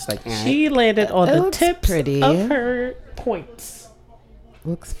it's like She landed on the looks tips pretty. of her points.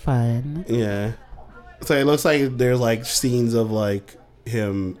 Looks fun. yeah. So it looks like there's like scenes of like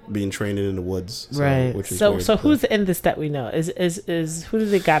him being trained in the woods, so, Right. Which is So weird, who's in this that we know? Is who do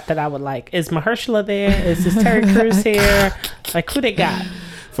they got that I would like? Is Mahershala there? Is this Terry Crews here? Like who they got?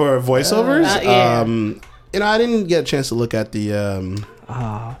 for voiceovers? Yeah. You know, I didn't get a chance to look at the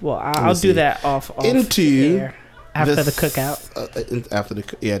Well, I'll do that off Into air after the cookout. After the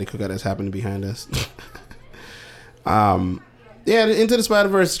cookout that's happening behind us. Yeah, the Into the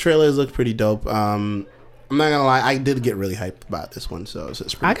Spider-Verse trailers look pretty dope. I'm not gonna lie, I did get really hyped about this one, so it's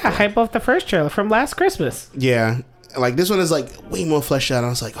pretty I got hype off the first trailer from last Christmas. Yeah, like this one is like way more fleshed out. I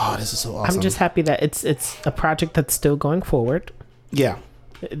was like, oh, this is so awesome. I'm just happy that it's a project that's still going forward. Yeah.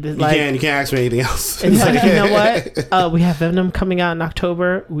 Like, You can't ask me anything else. it's like, you know what? We have Venom coming out in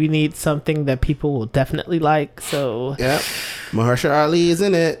October. We need something that people will definitely like. So Yeah, Mahershala Ali is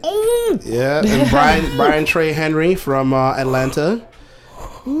in it. Yeah, and Brian Trey Henry from Atlanta.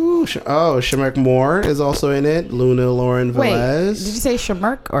 Ooh, Shamek Moore is also in it. Luna Lauren Wait, Velez. did you say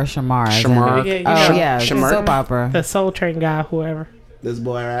Shamirk or Shamar? Shamar. Yeah, you Oh know, yeah, Shamirk. soap opera. the Soul Train guy, whoever. This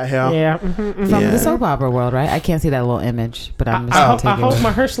boy right here. Yeah. From Yeah. the soap opera world, right? I can't see that little image, but I'm just I gonna hope take it.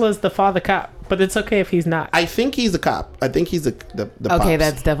 Mahershala is the father cop, but it's okay if he's not. I think he's the cop. I think he's the Okay, pops.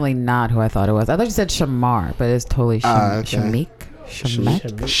 that's definitely not who I thought it was. I thought you said Shamar, but it's totally Okay. Shamik.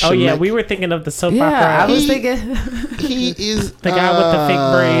 Shamek. Oh yeah, Shemek. we were thinking of the soap Yeah, I opera. was He- thinking He is The guy with the fake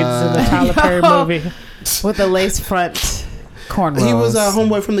braids in the Tyler Perry Yo. movie. with the lace front cornrows. He was a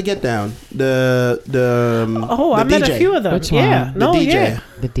homeboy from the Get Down. Oh, I met DJ. a few of them. Which one? Yeah, The no, DJ. yeah.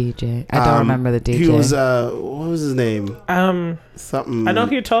 the DJ. I don't remember the DJ. He was what was his name? Something. I know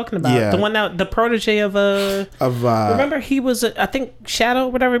who you're talking about. Yeah. The one that the protege of remember he was I think Shadow.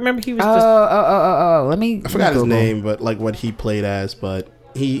 Whatever. Remember he was just. Oh. Let me. I forgot his Google. name, but like what he played as, but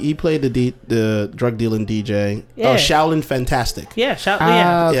he played the drug dealing DJ. Yeah. Oh, Shaolin Fantastic. Yeah, Oh,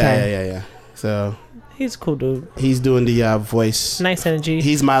 yeah. okay. Yeah. So He's a cool dude. he's doing the voice. Nice energy.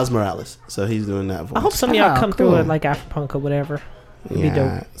 He's Miles Morales, so he's doing that voice. I hope some of y'all Oh, come cool. through with like Afropunk or whatever. It'd be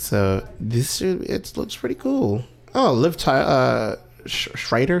dope. So it looks pretty cool. Oh,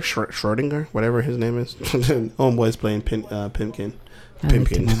 Schrodinger, whatever his name is. Homeboy's playing Pimpkin. I like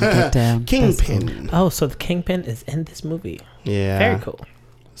to remember that down. Kingpin. Oh, so the Kingpin is in this movie. Yeah. Very cool.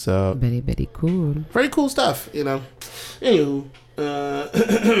 So Very cool. very cool stuff, you know. Anywho,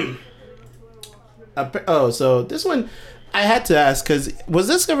 so this one I had to ask because was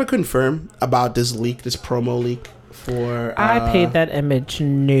this ever confirmed about this leak, this promo leak for? I paid that image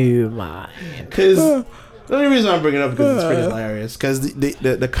no mind. Because the only reason I'm bringing it up because it's pretty hilarious. Because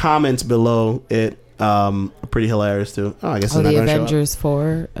the comments below it are pretty hilarious too. Oh, I guess it's not the going to show up. Avengers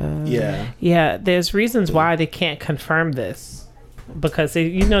 4. Yeah. Yeah, there's reasons why they can't confirm this because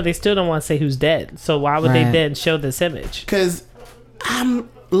they still don't want to say who's dead. So why would they Right. then show this image? Because I'm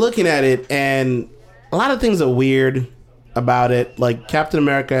looking at it and a lot of things are weird about it. Like Captain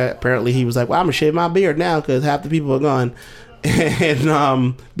America, apparently he was like, well, I'm going to shave my beard now because half the people are gone.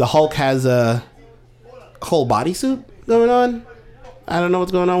 And the Hulk has a whole bodysuit going on. I don't know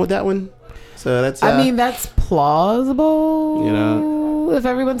what's going on with that one. So that's I mean, that's plausible. You know. if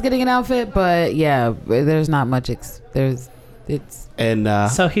everyone's getting an outfit, but yeah, there's not much. There's It's And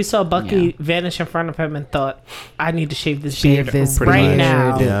So he saw Bucky vanish in front of him and thought, "I need to shave this beard right much.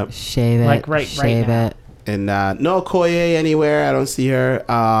 now." Yeah. Shave it. Like, right now. it. And no Okoye anywhere. I don't see her.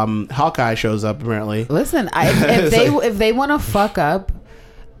 Hawkeye shows up apparently. Listen, if they want to fuck up,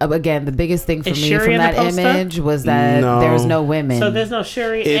 again, the biggest thing for Is me Shuri from in the that poster? image was that No. there's no women. So there's no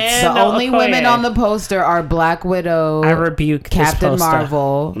Shuri It's and the no only Okoye. women on the poster are Black Widow, I rebuke this Captain poster.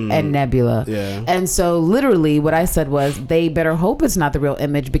 Marvel, and Nebula. Yeah. And so literally what I said was they better hope it's not the real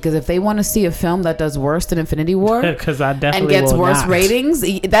image, because if they want to see a film that does worse than Infinity War Because I and definitely gets will worse not. ratings,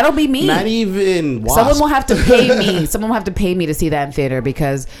 that'll be me. Not even Wasp. Someone will have to pay me. Someone will have to pay me to see that in theater,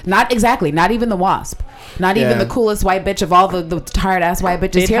 because not even the Wasp, not even Yeah. the coolest white bitch of all the tired ass white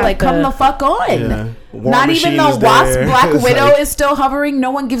bitches They'd here. have Like, come to- the fuck on. Yeah. War Not Machine even the is Wasp. there. Black It's Widow like- is still hovering.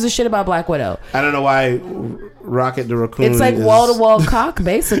 No one gives a shit about Black Widow. I don't know why Rocket the Raccoon. It's like is, wall to wall cock,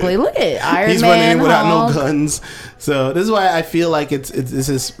 basically. Look at it. Iron He's Man, running in without Hulk. no guns. So this is why I feel like this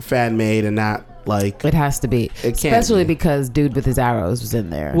is fan made and not like. It has to be, It can't especially be. because dude with his arrows was in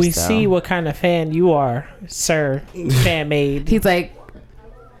there. We so. see what kind of fan you are, sir. Fan made. He's like,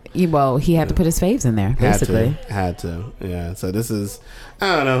 he had to put his faves in there, basically. Had to. Yeah. So this is.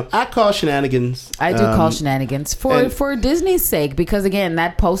 I don't know. I call shenanigans. I do call shenanigans for Disney's sake, because again,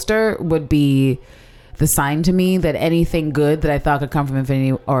 that poster would be the sign to me that anything good that I thought could come from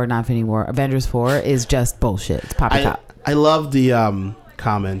Infinity War, Avengers 4 is just bullshit. It's poppycock. I love the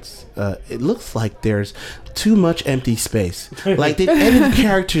comments. It looks like there's too much empty space. Like they edited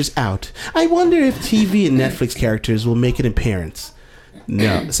characters out. I wonder if TV and Netflix characters will make an appearance.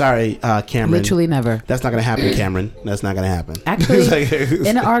 No, sorry, Cameron. Literally never. That's not gonna happen, Cameron. That's not gonna happen. Actually, It's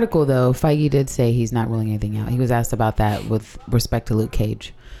in an article though, Feige did say he's not ruling anything out. He was asked about that with respect to Luke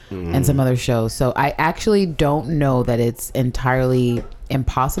Cage and some other shows. So I actually don't know that it's entirely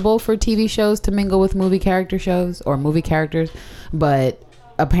impossible for TV shows to mingle with movie character shows or movie characters, but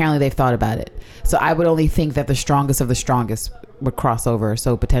apparently they've thought about it. So I would only think that the strongest of the strongest would cross over.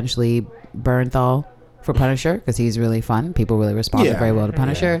 So potentially Bernthal for Punisher, because he's really fun. People really responded very well to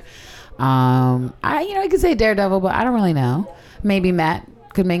Punisher. I could say Daredevil, but I don't really know. Maybe Matt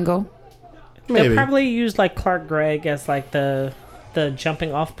could mingle. Maybe. They'll probably use like Clark Gregg as like the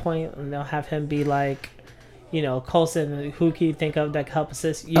jumping off point, and they'll have him be like, Coulson, who can you think of that can help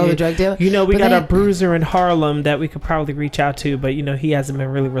assist? The drug dealer? We But got they- a bruiser in Harlem that we could probably reach out to, but he hasn't been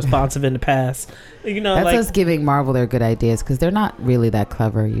really responsive in the past. That's us giving Marvel their good ideas, because they're not really that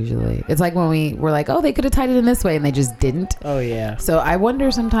clever usually. It's like when we were like, oh, they could have tied it in this way, and they just didn't. Oh yeah. So I wonder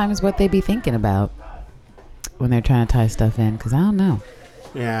sometimes what they be thinking about when they're trying to tie stuff in, because I don't know.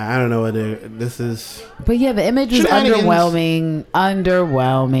 Yeah, I don't know what this is. But yeah, the image is Shenanigans.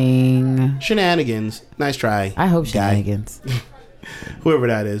 underwhelming. Shenanigans. Nice try. I hope guy. shenanigans. Whoever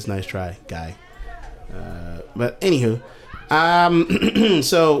that is, nice try, guy. But anywho,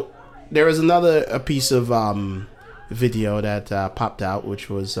 so there was a piece of video that popped out, which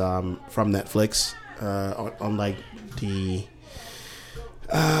was from Netflix on like the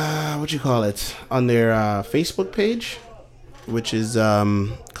what you call it, on their Facebook page, which is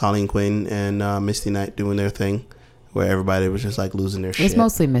Colleen Quinn and Misty Knight doing their thing, where everybody was just like losing their shit. It's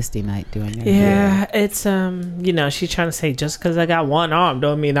mostly Misty Knight doing it. Yeah, it's she's trying to say just because I got one arm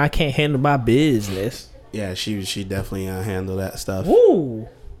don't mean I can't handle my business. Yeah, she definitely handled that stuff. Woo!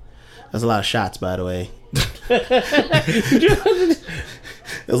 That's a lot of shots, by the way. It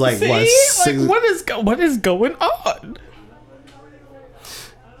was like See? what? What is going on?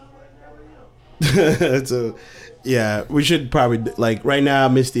 So, yeah, we should probably like right now.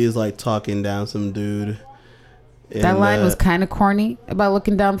 Misty is like talking down some dude. That line was kind of corny about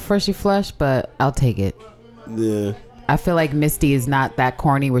looking down before she flushed, but I'll take it. Yeah. I feel like Misty is not that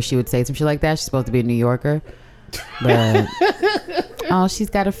corny where she would say some shit like that. She's supposed to be a New Yorker. But oh, she's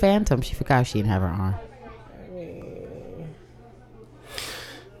got a phantom. She forgot she didn't have her arm.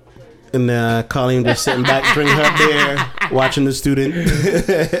 And Colleen just sitting back, drinking her beer, watching the student.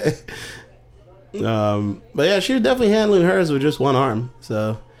 But yeah, she was definitely handling hers with just one arm.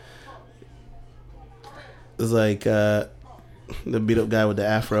 So it's like the beat up guy with the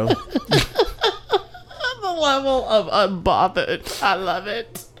afro. The level of unbothered. I love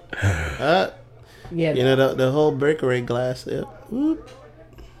it. Yeah, the whole breakaway glass. Yeah. Whoop.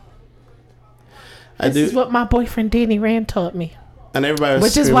 This is what my boyfriend Danny Rand taught me. And everybody was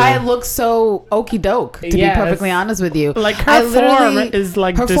Which is why it looks so okie doke, to Yes. be perfectly honest with you. Like her form is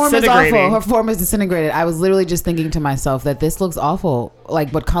like her form is disintegrating. awful. Her form is disintegrated. I was literally just thinking to myself that this looks awful, like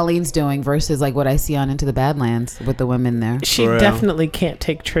what Colleen's doing versus like what I see on Into the Badlands with the women there. She For real. definitely can't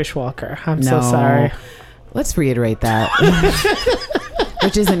take Trish Walker. I'm so No. sorry. Let's reiterate that.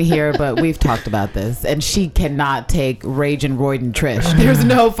 which isn't here, but we've talked about this, and she cannot take Rage and Royd and Trish. There's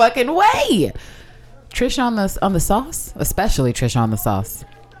no fucking way. Trish on the sauce, especially Trish on the sauce,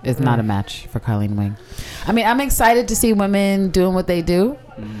 is not a match for Colleen Wing. I mean, I'm excited to see women doing what they do.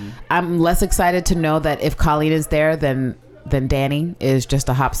 I'm less excited to know that if Colleen is there, then Danny is just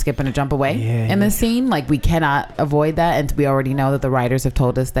a hop, skip, and a jump away in this scene. Like, we cannot avoid that, and we already know that the writers have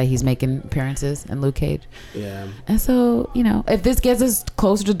told us that he's making appearances in Luke Cage. Yeah. And so, you know, if this gets us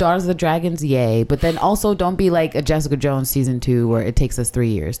closer to Daughters of the Dragons, yay. But then also don't be like a Jessica Jones season 2 where it takes us 3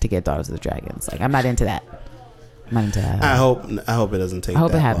 years to get Daughters of the Dragons. Like, I'm not into that. I hope it doesn't take. I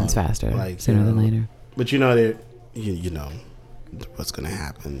hope that it happens long. faster, like, sooner than later. But you know, you know what's gonna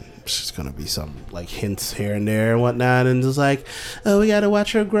happen. It's just gonna be some like hints here and there and whatnot, and just like, oh, we gotta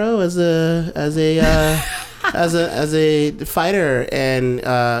watch her grow as a fighter and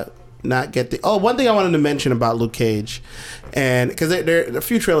not get the. Oh, one thing I wanted to mention about Luke Cage, and because a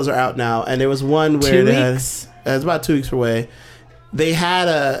few trailers are out now, and there was one where it's about 2 weeks away. They had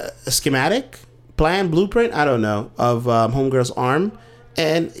a schematic blueprint, I don't know, of Homegirl's arm.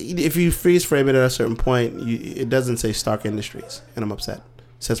 And if you freeze frame it at a certain point, it doesn't say Stark Industries, and I'm upset. It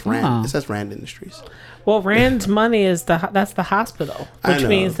says Rand. Oh. It says Rand Industries. Well, Rand's money is that's the hospital, which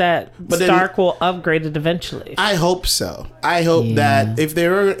means that Stark will upgrade it eventually. I hope so. I hope that if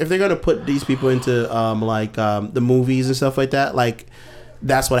they're gonna put these people into the movies and stuff like that, like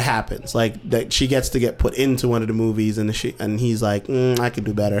that's what happens. Like that she gets to get put into one of the movies, and he's like, I could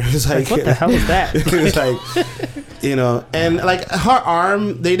do better. It's like what the hell is that? It's like, you know, and like her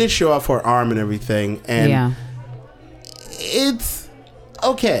arm, they did show off her arm and everything, and it's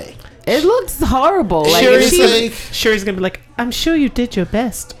okay. It looks horrible. Like, Shuri's gonna be like, I'm sure you did your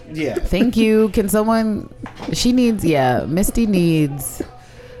best. Yeah. Thank you. Can someone? Misty needs a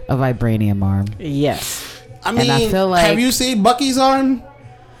vibranium arm. Yes. I mean, I feel like, have you seen Bucky's arm?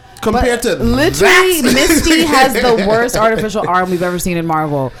 Compared to literally, Misty has the worst artificial arm we've ever seen in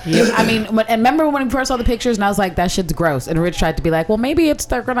Marvel. Yep. I mean, and remember when we first saw the pictures, and I was like, "That shit's gross." And Rich tried to be like, "Well, maybe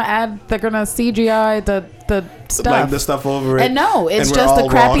they're gonna CGI the stuff, like the stuff over it." And no, it's just a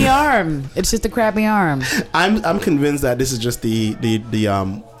crappy arm. It's just a crappy arm. I'm convinced that this is just the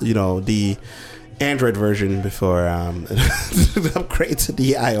Android version before the upgrade to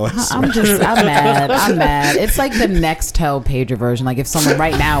the iOS. I'm mad. It's like the Nextel pager version. Like if someone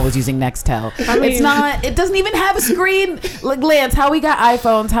right now was using Nextel, it doesn't even have a screen. Like Lance, how we got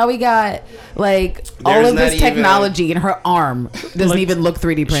iPhones, how we got like all of this technology, and her arm doesn't even look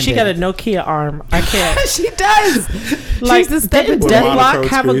 3D printed. She got a Nokia arm. I can't. She does. Like, didn't Deathlock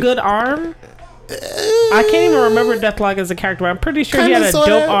have a good arm? I can't even remember Deathlock as a character, but I'm pretty sure he had a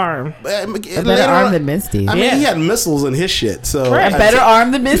dope arm. A better arm than Misty. I mean, he had missiles in his shit. So a better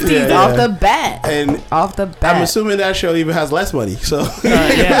arm than Misty's off the bat. And off the bat. I'm assuming that show even has less money. So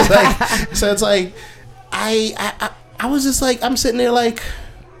it's like I was just like, I'm sitting there like,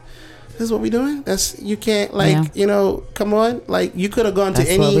 this is what we doing? You can't come on. Like you could have gone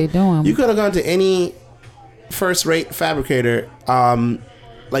to any first rate fabricator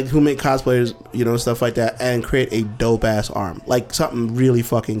like who make cosplayers, stuff like that, and create a dope ass arm, like something really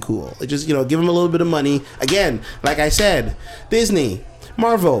fucking cool. Like just give them a little bit of money. Again, like I said, Disney,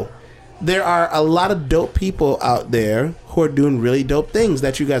 Marvel, there are a lot of dope people out there who are doing really dope things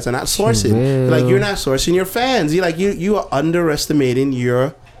that you guys are not sourcing. Like you're not sourcing your fans. You are underestimating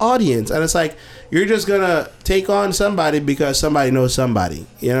your audience, and it's like you're just gonna take on somebody because somebody knows somebody.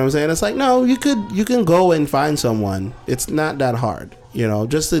 You know what I'm saying? It's like, no, you can go and find someone. It's not that hard.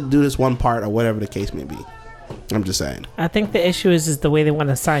 Just to do this one part or whatever the case may be. I'm just saying. I think the issue is the way they want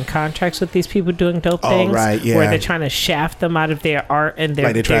to sign contracts with these people doing dope things. Right, yeah. Where they're trying to shaft them out of their art and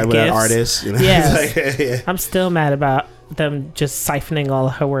their gifts. Like they try with an artist. Yes. I'm still mad about them just siphoning all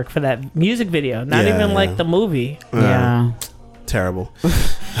of her work for that music video. Not even like the movie. Yeah. Terrible.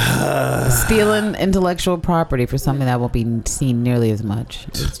 Stealing intellectual property for something that won't be seen nearly as much.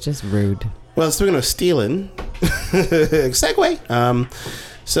 It's just rude. Well, speaking of stealing, segue.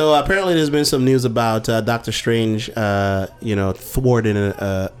 So apparently there's been some news about Doctor Strange, thwarting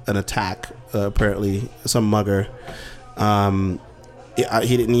an attack. Apparently, some mugger.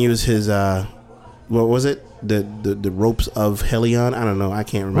 He didn't use his what was it? The ropes of Helion. I don't know. I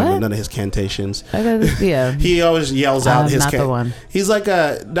can't remember none of his cantations. Yeah. He always yells out his. Not the one. He's like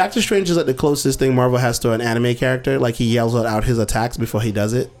Doctor Strange is like the closest thing Marvel has to an anime character. Like he yells out his attacks before he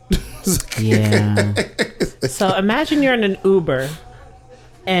does it. Yeah. So imagine you're in an Uber,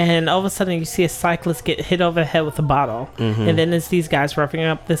 and all of a sudden you see a cyclist get hit over the head with a bottle, and then it's these guys roughing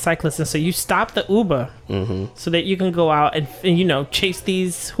up the cyclist, and so you stop the Uber so that you can go out and chase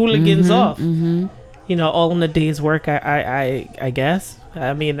these hooligans off. All in a day's work, I guess.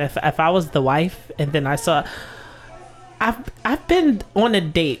 I mean, if I was the wife and then I saw, I've been on a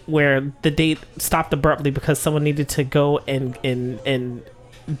date where the date stopped abruptly because someone needed to go and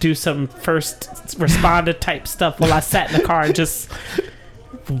do some first responder type stuff while I sat in the car and just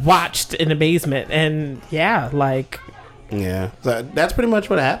watched in amazement. And yeah, so that's pretty much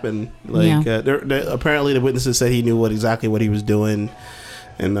what happened. Apparently the witnesses said he knew exactly what he was doing,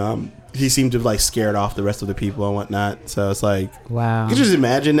 and he seemed to like scared off the rest of the people and whatnot. So it's like, wow, you can just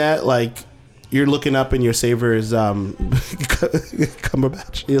imagine that, like, you're looking up and your saver is Cumberbatch.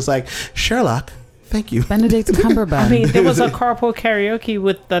 It's like, Sherlock, thank you, Benedict Cumberbatch. I mean, there was a carpool karaoke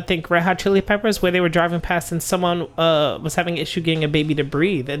with, I think, Red Hot Chili Peppers where they were driving past and someone was having an issue getting a baby to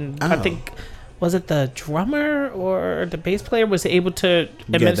breathe, and I think, was it the drummer or the bass player was able to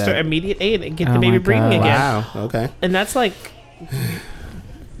administer immediate aid and get the baby breathing again. Wow, okay. And that's like,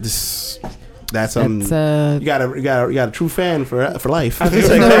 that's you got a true fan for life.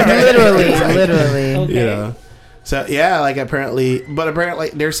 literally. okay. You know. So yeah, like apparently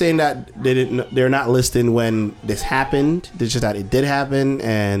they're saying that they're not listing when this happened. It's just that it did happen,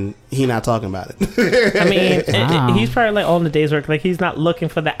 and he not talking about it. I mean, he's probably like on the day's work. Like, he's not looking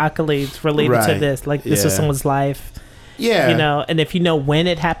for the accolades related to this. Like, this was someone's life. Yeah, you know. And if you know when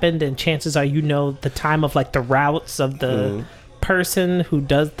it happened, and chances are you know the time of like the routes of the person who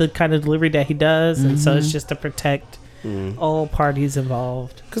does the kind of delivery that he does, and so it's just to protect all parties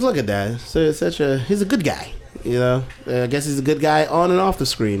involved. Because look at that. So it's he's a good guy. You know, I guess he's a good guy on and off the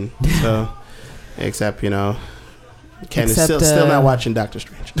screen. So, except, you know, Ken is still not watching Doctor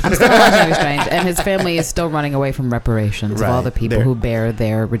Strange. I'm still watching Doctor Strange, and his family is still running away from reparations of all the people who bear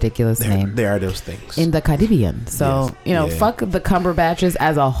their ridiculous name. There are those things in the Caribbean. So, fuck the Cumberbatches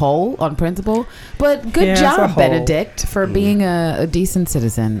as a whole on principle, but good job, Benedict, for being a decent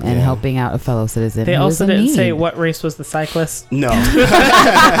citizen and helping out a fellow citizen. They also didn't say what race was the cyclist. No,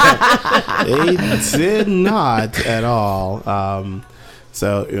 they did not at all.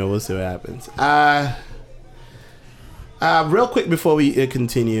 So, we'll see what happens. Real quick before we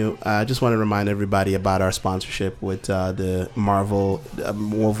continue, I just want to remind everybody about our sponsorship with the Marvel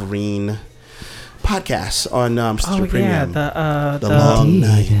Wolverine podcast on Stitcher Premium. The Long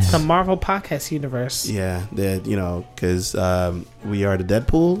Night, the Marvel podcast universe. Yeah, because we are the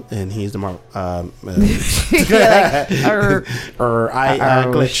Deadpool and he's the Marvel. I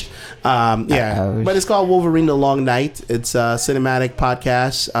glitched. But it's called Wolverine: The Long Night. It's a cinematic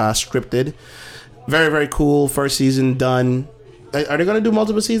podcast, scripted. Very, very cool. First season done. Are they going to do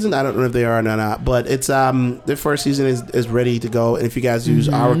multiple seasons? I don't know if they are or not. But it's their first season is ready to go. And if you guys use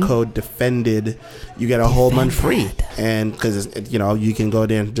our code Defended, you get a whole month free. And because you can go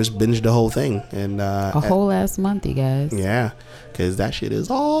there and just binge the whole thing. And a whole ass month, you guys. Yeah, because that shit is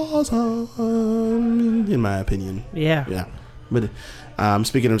awesome, in my opinion. Yeah. But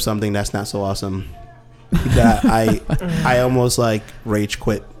speaking of something that's not so awesome, that I almost like rage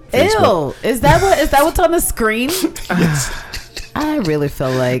quit. Facebook. Ew! Is that what's on the screen? I really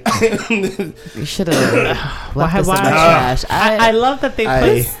feel like you should have left this in the trash. I love that they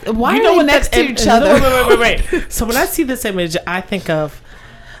put. Why are they next to each other? Wait. So when I see this image, I think of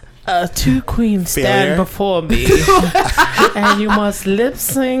two queens stand before me, and you must lip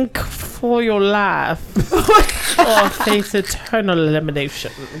sync for your life or face eternal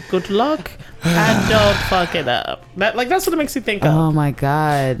elimination. Good luck. And don't fuck it up. That's what it makes you think of. Oh my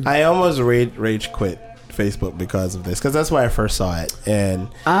god! I almost rage quit Facebook because of this, because that's why I first saw it, and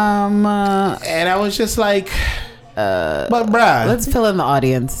I was just like, but bruh, let's fill in the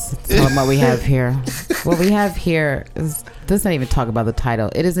audience. Tell them what we have here. What we have here does not even talk about the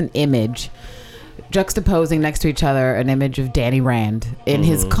title. It is an image juxtaposing next to each other an image of Danny Rand in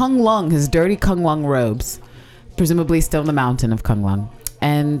his dirty Kung Lung robes, presumably still in the mountain of Kung Lung.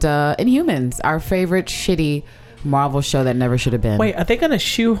 And Inhumans, our favorite shitty Marvel show that never should have been. Wait, are they going to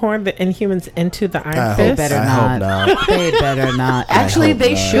shoehorn the Inhumans into the Iron Fist? They better not. They better not. Actually,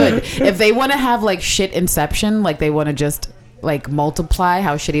 they should. If they want to have like shit Inception, like they want to just like multiply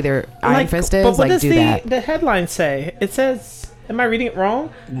how shitty their Iron Fist is, but what does do that. The headline say? It says, am I reading it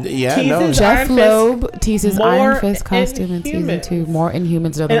wrong? Yeah, teases Jeff Loeb teases more Iron Fist costume in season 2. More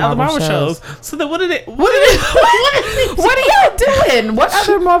Inhumans than other Marvel shows. So then what are they? What are y'all doing? What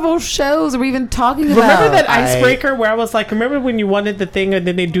other Marvel shows are we even talking about? Remember that icebreaker where I was like, remember when you wanted the thing and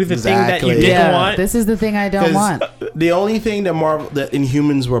then they do the thing that you didn't want? This is the thing I don't want. The only thing that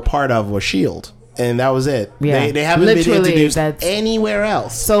Inhumans were part of was S.H.I.E.L.D. And that was it. Yeah. They haven't been introduced anywhere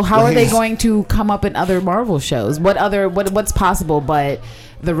else. So how are they going to come up in other Marvel shows? What's possible but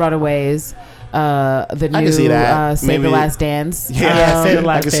the Runaways, the new Save the Last Dance? Save the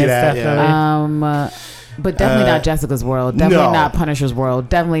Last Dance. Definitely. But definitely not Jessica's world. Definitely not Punisher's world.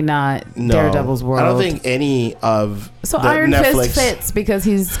 Definitely not Daredevil's world. I don't think any of so the Iron Netflix Fist fits because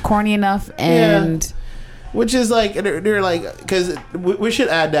he's corny enough and which is like they're like, because we should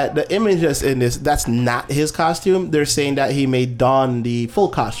add that the image that's in this, that's not his costume. They're saying that he may don the full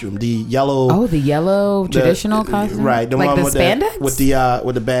costume, the yellow traditional costume, right? The like one the with spandex with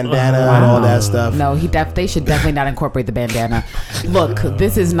the bandana and all that stuff. No, they should definitely not incorporate the bandana. Look,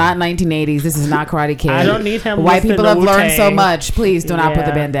 this is not 1980s. This is not Karate Kid. I don't need him. White people have learned so much. Please do not put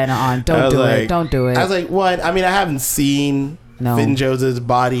the bandana on. Don't do it. Don't do it. I was like, what? I mean, I haven't seen Vin Joseph's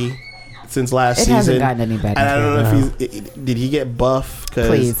body since last season. It hasn't gotten any better. And I don't know if did he get buff?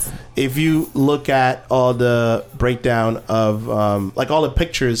 Because if you look at all the breakdown of like all the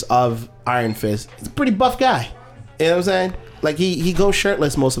pictures of Iron Fist, he's a pretty buff guy. You know what I'm saying? Like he goes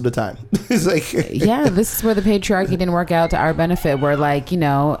shirtless most of the time. It's like this is where the patriarchy didn't work out to our benefit. Where like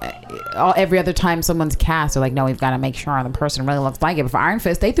every other time someone's cast, they're like, no, we've got to make sure the person really looks like it. But for Iron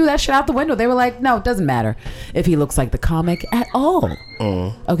Fist, they threw that shit out the window. They were like, no, it doesn't matter if he looks like the comic at all.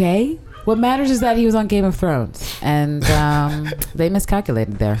 Okay. What matters is that he was on Game of Thrones, and they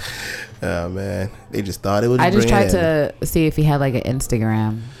miscalculated there. Oh man, they just thought it was. I just tried to see if he had like an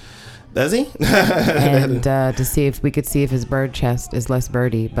Instagram. Does he? And to see if we could see if his bird chest is less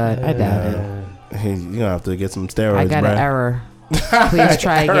birdy, but I doubt it. You're gonna have to get some steroids. I got an error. Please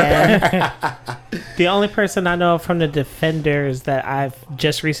try again. The only person I know from the Defenders that I've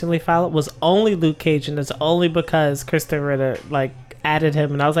just recently followed was only Luke Cage, and it's only because Kristen Ritter added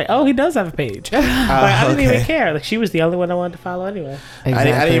him, and I was like, oh, he does have a page. I didn't even care. Like, she was the only one I wanted to follow anyway.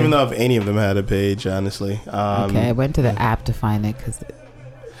 Exactly. I didn't even know if any of them had a page, honestly. Okay, I went to the app to find it because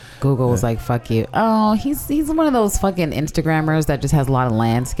Google was like, fuck you. Oh, he's one of those fucking Instagrammers that just has a lot of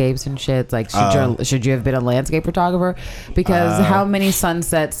landscapes and shit. It's like, should you have been a landscape photographer? Because how many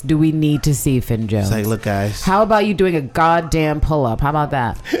sunsets do we need to see, Finn Jones? It's like, look, guys. How about you doing a goddamn pull-up? How about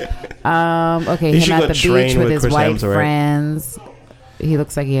that? Okay, him at the beach with his white friends. He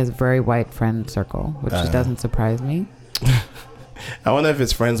looks like he has a very white friend circle, which doesn't surprise me. I wonder if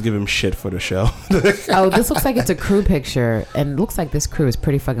his friends give him shit for the show. This looks like it's a crew picture, and it looks like this crew is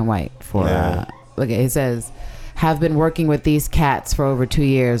pretty fucking white. Look, it says, have been working with these cats for over 2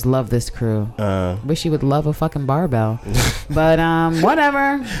 years. Love this crew. Wish you would love a fucking barbell. But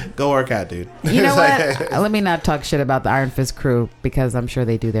whatever. Go work out, dude. You know what? Let me not talk shit about the Iron Fist crew because I'm sure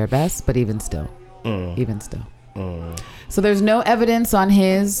they do their best, but even still. So there's no evidence on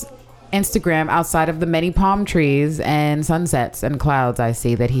his Instagram outside of the many palm trees and sunsets and clouds I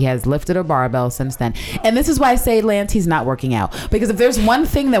see that he has lifted a barbell since then. And this is why I say, Lance, he's not working out. Because if there's one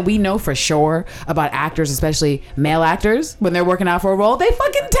thing that we know for sure about actors, especially male actors, when they're working out for a role, they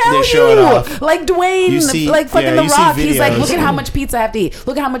fucking tell you. Like Dwayne, like fucking The Rock. He's like, look at how much pizza I have to eat.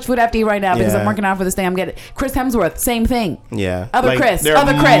 Look at how much food I have to eat right now because I'm working out for this thing. I'm getting Chris Hemsworth, same thing. Yeah. Other Chris, all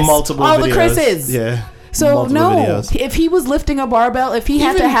the Chris's. Yeah. So if he was lifting a barbell, if he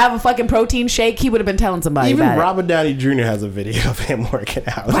had to have a fucking protein shake, he would have been telling somebody even about Robert Downey Jr. has a video of him working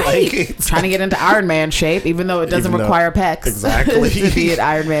out. Right. Trying to get into Iron Man shape, even though it doesn't require pecs. Exactly. To be in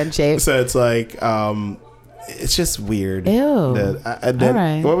Iron Man shape. So it's like, it's just weird. Ew. All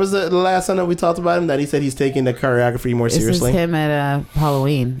right. What was the last time that we talked about him? That he said he's taking the choreography more seriously? This is him at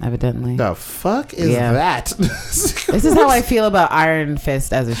Halloween, evidently. The fuck is that? This is how I feel about Iron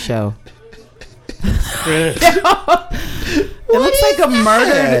Fist as a show. It looks like a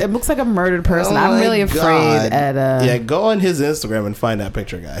murdered. It looks like a murdered person. I'm really afraid. Go on his Instagram and find that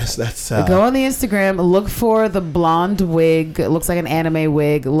picture, guys. That's go on the Instagram. Look for the blonde wig. It looks like an anime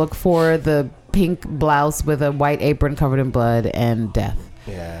wig. Look for the pink blouse with a white apron covered in blood and death.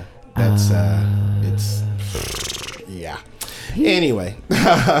 Yeah, that's it's Anyway,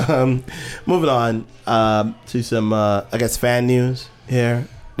 moving on to some I guess fan news here.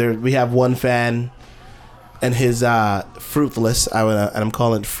 We have one fan and his fruitless, I'm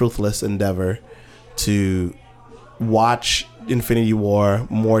calling it fruitless endeavor to watch Infinity War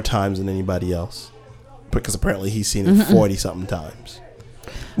more times than anybody else, because apparently he's seen it 40-something times.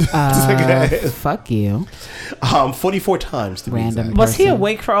 Fuck you. 44 times to be exact. Was he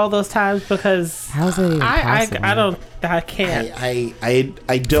awake for all those times? Because how's it even possible? I can't.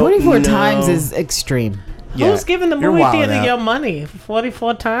 I don't 44 know. times is extreme. Yeah, who's giving the movie theater your money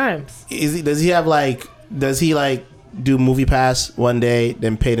 44 times? Does he do Movie Pass one day,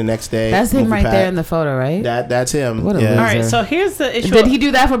 then pay the next day. That's him Movie right Pass. there in the photo, right? That's him. What a yeah. loser. All right, so here's the issue. Did he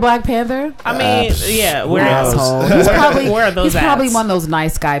do that for Black Panther? I mean, yeah, we're Asshole. knows? He's probably Where are those he's probably ads? one of those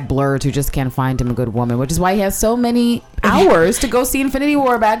nice guy blurs who just can't find him a good woman, which is why he has so many hours to go see Infinity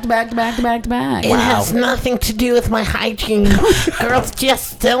War back to back to back to back to back. It has nothing to do with my hygiene. Girls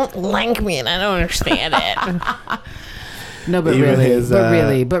just don't like me, and I don't understand it. No, but Even really, his,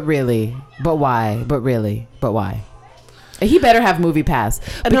 but why? He better have Movie Pass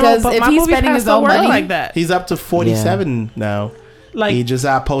because but if my he's Movie spending Pass his don't own work money, like that. He's up to 47 now. Like He just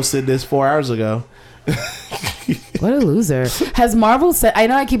posted this 4 hours ago. what a loser. Has Marvel sent? I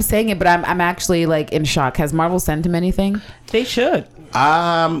know I keep saying it, but I'm actually like in shock. Has Marvel sent him anything? they should.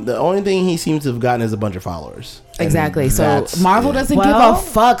 The only thing he seems to have gotten is a bunch of followers. And Exactly. So that's Marvel it. doesn't give Well- a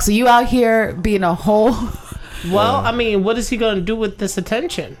fuck. So you out here being a whole. Well, I mean, what is he going to do with this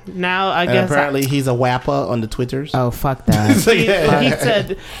attention? Now, I And guess apparently he's a wapper on the Twitters. Oh fuck that. he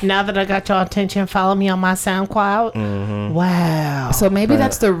said, "Now that I got your attention, follow me on my SoundCloud." Mm-hmm. Wow. So maybe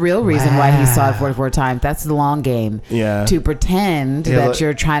that's the real reason why he saw it 44 times. That's the long game. Yeah. To pretend Yeah, that look-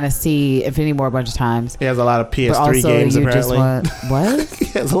 you're trying to see Infinity War a bunch of times. He has a lot of But PS3 also games you just apparently. want what? He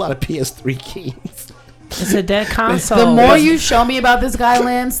has a lot of PS3 games. It's a dead console. The more you show me about this guy,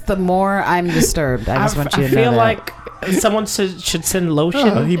 Lance, the more I'm disturbed. I just want you I to know feel that. like someone should send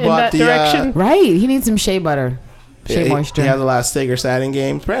lotion He in bought that the, direction. Right. He needs some shea butter. Shea moisture. He has a lot of Sega Saturn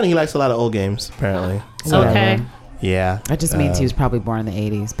games. Apparently he likes a lot of old games. Apparently. So, Okay. Yeah. That just means he was probably born in the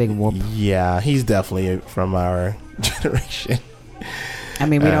 80s. Big whoop. Yeah, he's definitely from our generation. I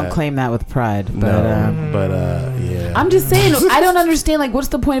mean, we don't claim that with pride, but yeah. I'm just saying, I don't understand. Like, what's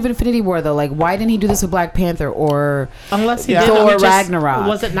the point of Infinity War though? Like, why didn't he do this with Black Panther or Unless he Yeah. did it, Thor we just- Ragnarok?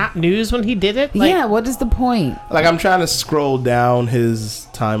 Was it not news when he did it? Like, yeah? What is the point? Like I'm trying to scroll down his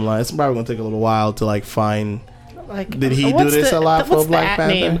timeline. It's probably gonna take a little while to like find. like, Did he do what's this a lot for what's Black the at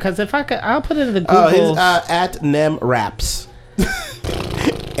name? Panther? Because if I could, I'll put it in the Google. Oh, his at Nem Raps.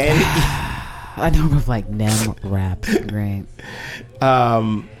 And I know of like Nem rap. Great.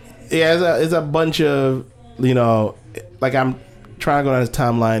 yeah, it's a bunch of like I'm trying to go down his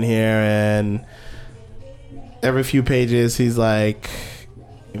timeline here, and every few pages he's like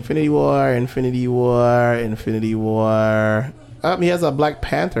Infinity War, Infinity War, Infinity War. He has a Black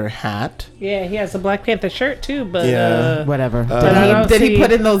Panther hat. Yeah, he has a Black Panther shirt too, but Whatever. But I don't Did he see-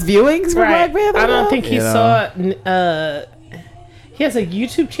 put in those viewings for right. Black Panther? I don't think he You know. saw it. He has a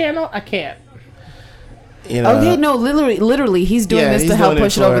YouTube channel. I can't. Okay, no, literally, he's doing Yeah, this he's to help doing it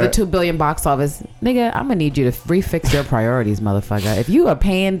push it over for- the $2 billion box office. Nigga, I'm gonna need you to refix your priorities, motherfucker. If you are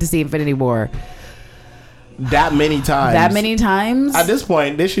paying to see Infinity War that many times. At this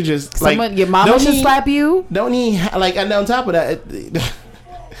point, they should just someone, your mama should slap you. Don't he and on top of that,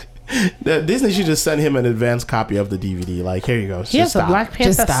 Disney should just send him an advanced copy of the DVD. Like, here you go. He has a Black Panther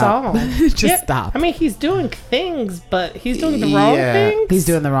Just stop. song. Just stop. I mean, he's doing things, but he's doing the wrong Yeah. things. He's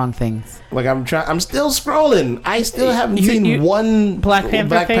doing the wrong things. Like I'm still scrolling. I still haven't seen one Black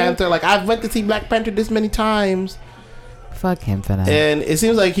Panther thing? Like I've went to see Black Panther this many times, Fuck him for that. and it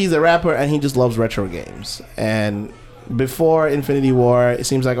seems like he's a rapper and he just loves retro games. And before Infinity War, it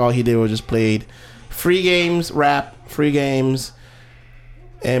seems like all he did was just played free games, free games,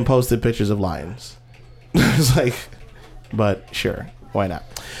 and posted pictures of lions. It's like, but sure, why not?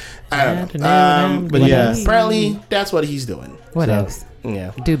 I don't know. But What yeah, else? apparently that's what he's doing. What So, else?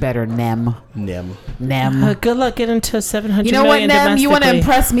 Yeah, Do better, Nem. Nem. Good luck getting to 700 You know what, million Nem? You want to domestically.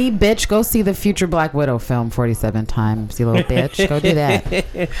 impress me, bitch? Go see the future Black Widow film 47 times, you little bitch. Go do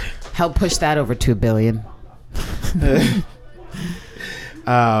that. Help push that over 2 billion.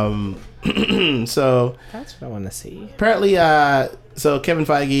 So That's what I want to see. apparently, so Kevin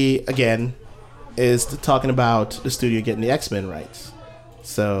Feige again is talking about the studio getting the X-Men rights.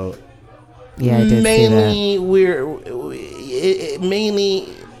 So Yeah, I did see mainly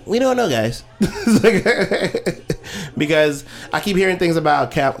we don't know, guys. Because I keep hearing things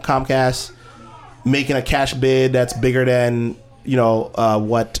about Comcast making a cash bid that's bigger than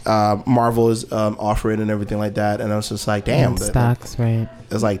what Marvel is offering and everything like that. And I was just like, damn, that. Stocks, right?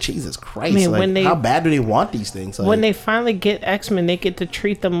 it's like, Jesus Christ, I mean, like, when they- how bad do they want these things? Like, When they finally get X-Men, they get to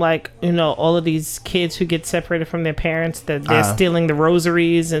treat them like, all of these kids who get separated from their parents, that they're stealing the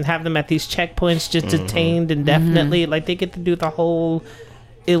rosaries and have them at these checkpoints just detained indefinitely. Like, they get to do the whole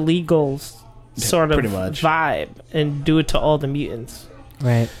illegal sort of pretty much. vibe and do it to all the mutants.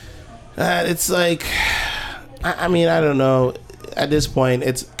 Right. it's like, I mean, I don't know. At this point,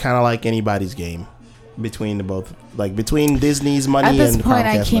 it's kind of like anybody's game between the both, like between Disney's money At this and point,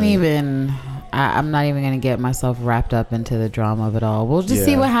 I Comcast can't money. even. I'm not even going to get myself wrapped up into the drama of it all. We'll just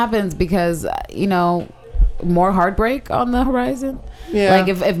see Yeah. what happens because, more heartbreak on the horizon. Yeah. Like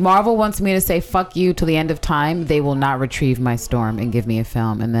if Marvel wants me to say fuck you till the end of time, they will not retrieve my storm and give me a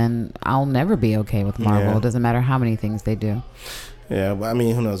film, and then I'll never be okay with Marvel. Yeah. It doesn't matter how many things they do. Yeah, but I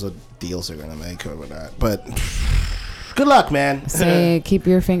mean, who knows what deals they're gonna make over that? But good luck, man. Say, keep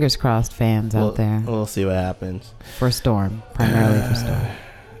your fingers crossed, fans out there. We'll see what happens For Storm, primarily for Storm.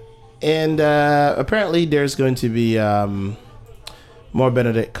 And apparently, there's going to be more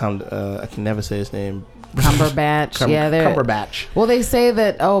Benedict. I can never say his name. Cumberbatch. Cumberbatch. Well, they say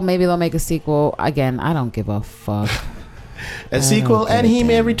that, maybe they'll make a sequel. Again, I don't give a fuck. A sequel, and he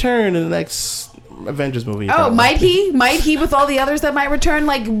may return in the next Avengers movie. Oh, probably. might he? Might he with all the others that might return?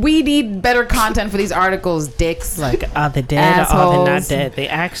 Like, we need better content for these articles, dicks. Like, are they dead or are they not Assholes. dead? They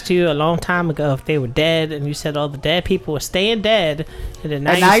asked you a long time ago if they were dead, and you said all the dead people were staying dead. And then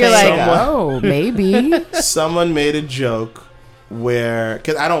now you're like, someone, maybe. Someone made a joke where,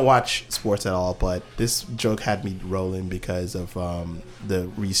 because I don't watch sports at all, but this joke had me rolling because of the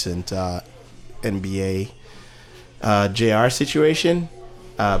recent NBA JR situation.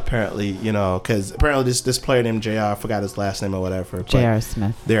 Apparently, because apparently this player named JR, I forgot his last name or whatever. J.R.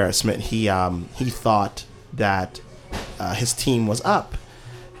 Smith. J.R. Smith. He thought that his team was up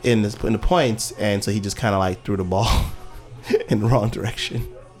in the points, and so he just kind of like threw the ball in the wrong direction.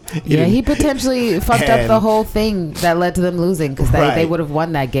 He potentially fucked up the whole thing that led to them losing, because they would have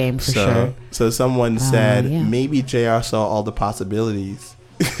won that game for sure. So someone said yeah. maybe JR saw all the possibilities.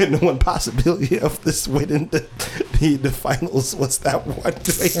 And the one possibility of this winning the finals was that one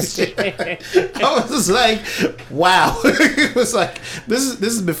thing. I was just like, wow. It was like, this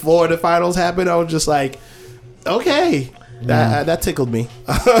is before the finals happened. I was just like, okay. That tickled me.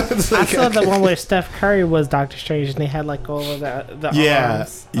 I saw the one where Steph Curry was Doctor Strange, and they had like all of the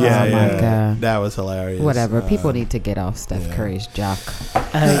arms. My God. That was hilarious. Whatever. People need to get off Steph Curry's jock.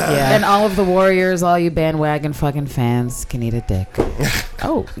 Yeah. And all of the Warriors, all you bandwagon fucking fans can eat a dick.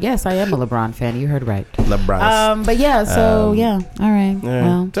 Oh, yes, I am a LeBron fan. You heard right. LeBron. But yeah, so all right.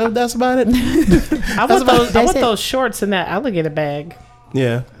 Well, so that's about it. I want those shorts in that alligator bag.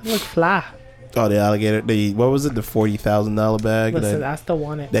 Yeah. They look fly. Oh, the alligator. What was it? The $40,000 bag. Listen, I still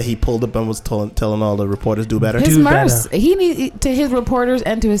want it. That he pulled up and was telling all the reporters do better. His merce. He needs to his reporters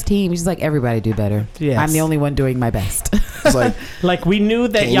and to his team. He's like, everybody do better. Yes. I'm the only one doing my best. It's like we knew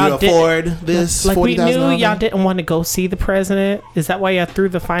that can y'all you afford this. Like we knew y'all didn't want to go see the president. Is that why y'all threw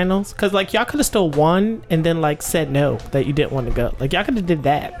the finals? Because like y'all could have still won and then like said no, that you didn't want to go. Like y'all could have did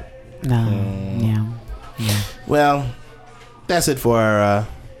that. No. Yeah. Well, that's it for our.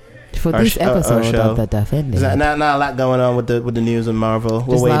 For this episode of the Defended. Not a lot going on with the news and Marvel.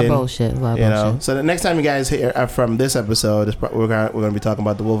 We're just waiting. A lot of bullshit. So the next time you guys hear from this episode, we're gonna be talking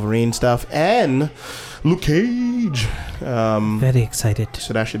about the Wolverine stuff and Luke Cage. Very excited.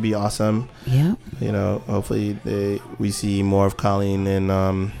 So that should be awesome. Yeah. Hopefully we see more of Colleen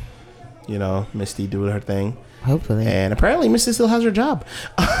and Misty doing her thing. Hopefully. And apparently Misty still has her job.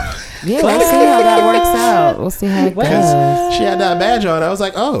 Yeah, we'll see how that works out. We'll see how it goes. She had that badge on. I was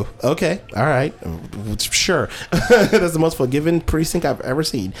like, oh, okay. All right. Sure. That's the most forgiving precinct I've ever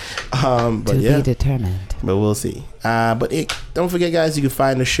seen. But to be determined. But we'll see. Don't forget, guys, you can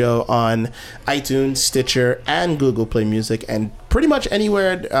find the show on iTunes, Stitcher, and Google Play Music, and pretty much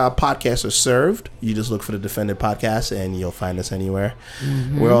anywhere podcasts are served. You just look for the Defended Podcast, and you'll find us anywhere.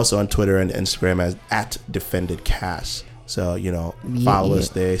 Mm-hmm. We're also on Twitter and Instagram as @Defendedcast. So, follow us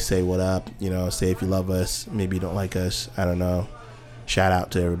there, say what up, say if you love us, maybe you don't like us, I don't know. Shout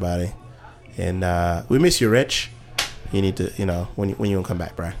out to everybody. And we miss you, Rich. You need to, when you gonna come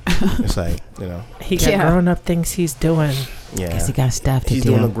back, bro? It's like, He got grown up things he's doing. Yeah. Guess he got stuff to do. He's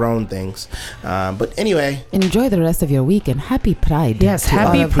doing the grown things. But anyway. Enjoy the rest of your week and happy Pride. Yes,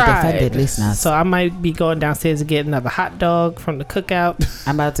 happy Pride. Defended listeners. So I might be going downstairs to get another hot dog from the cookout.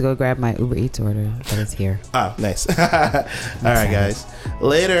 I'm about to go grab my Uber Eats order that is here. Oh, nice. All right, guys.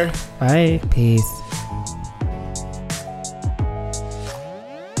 Later. Bye. Peace.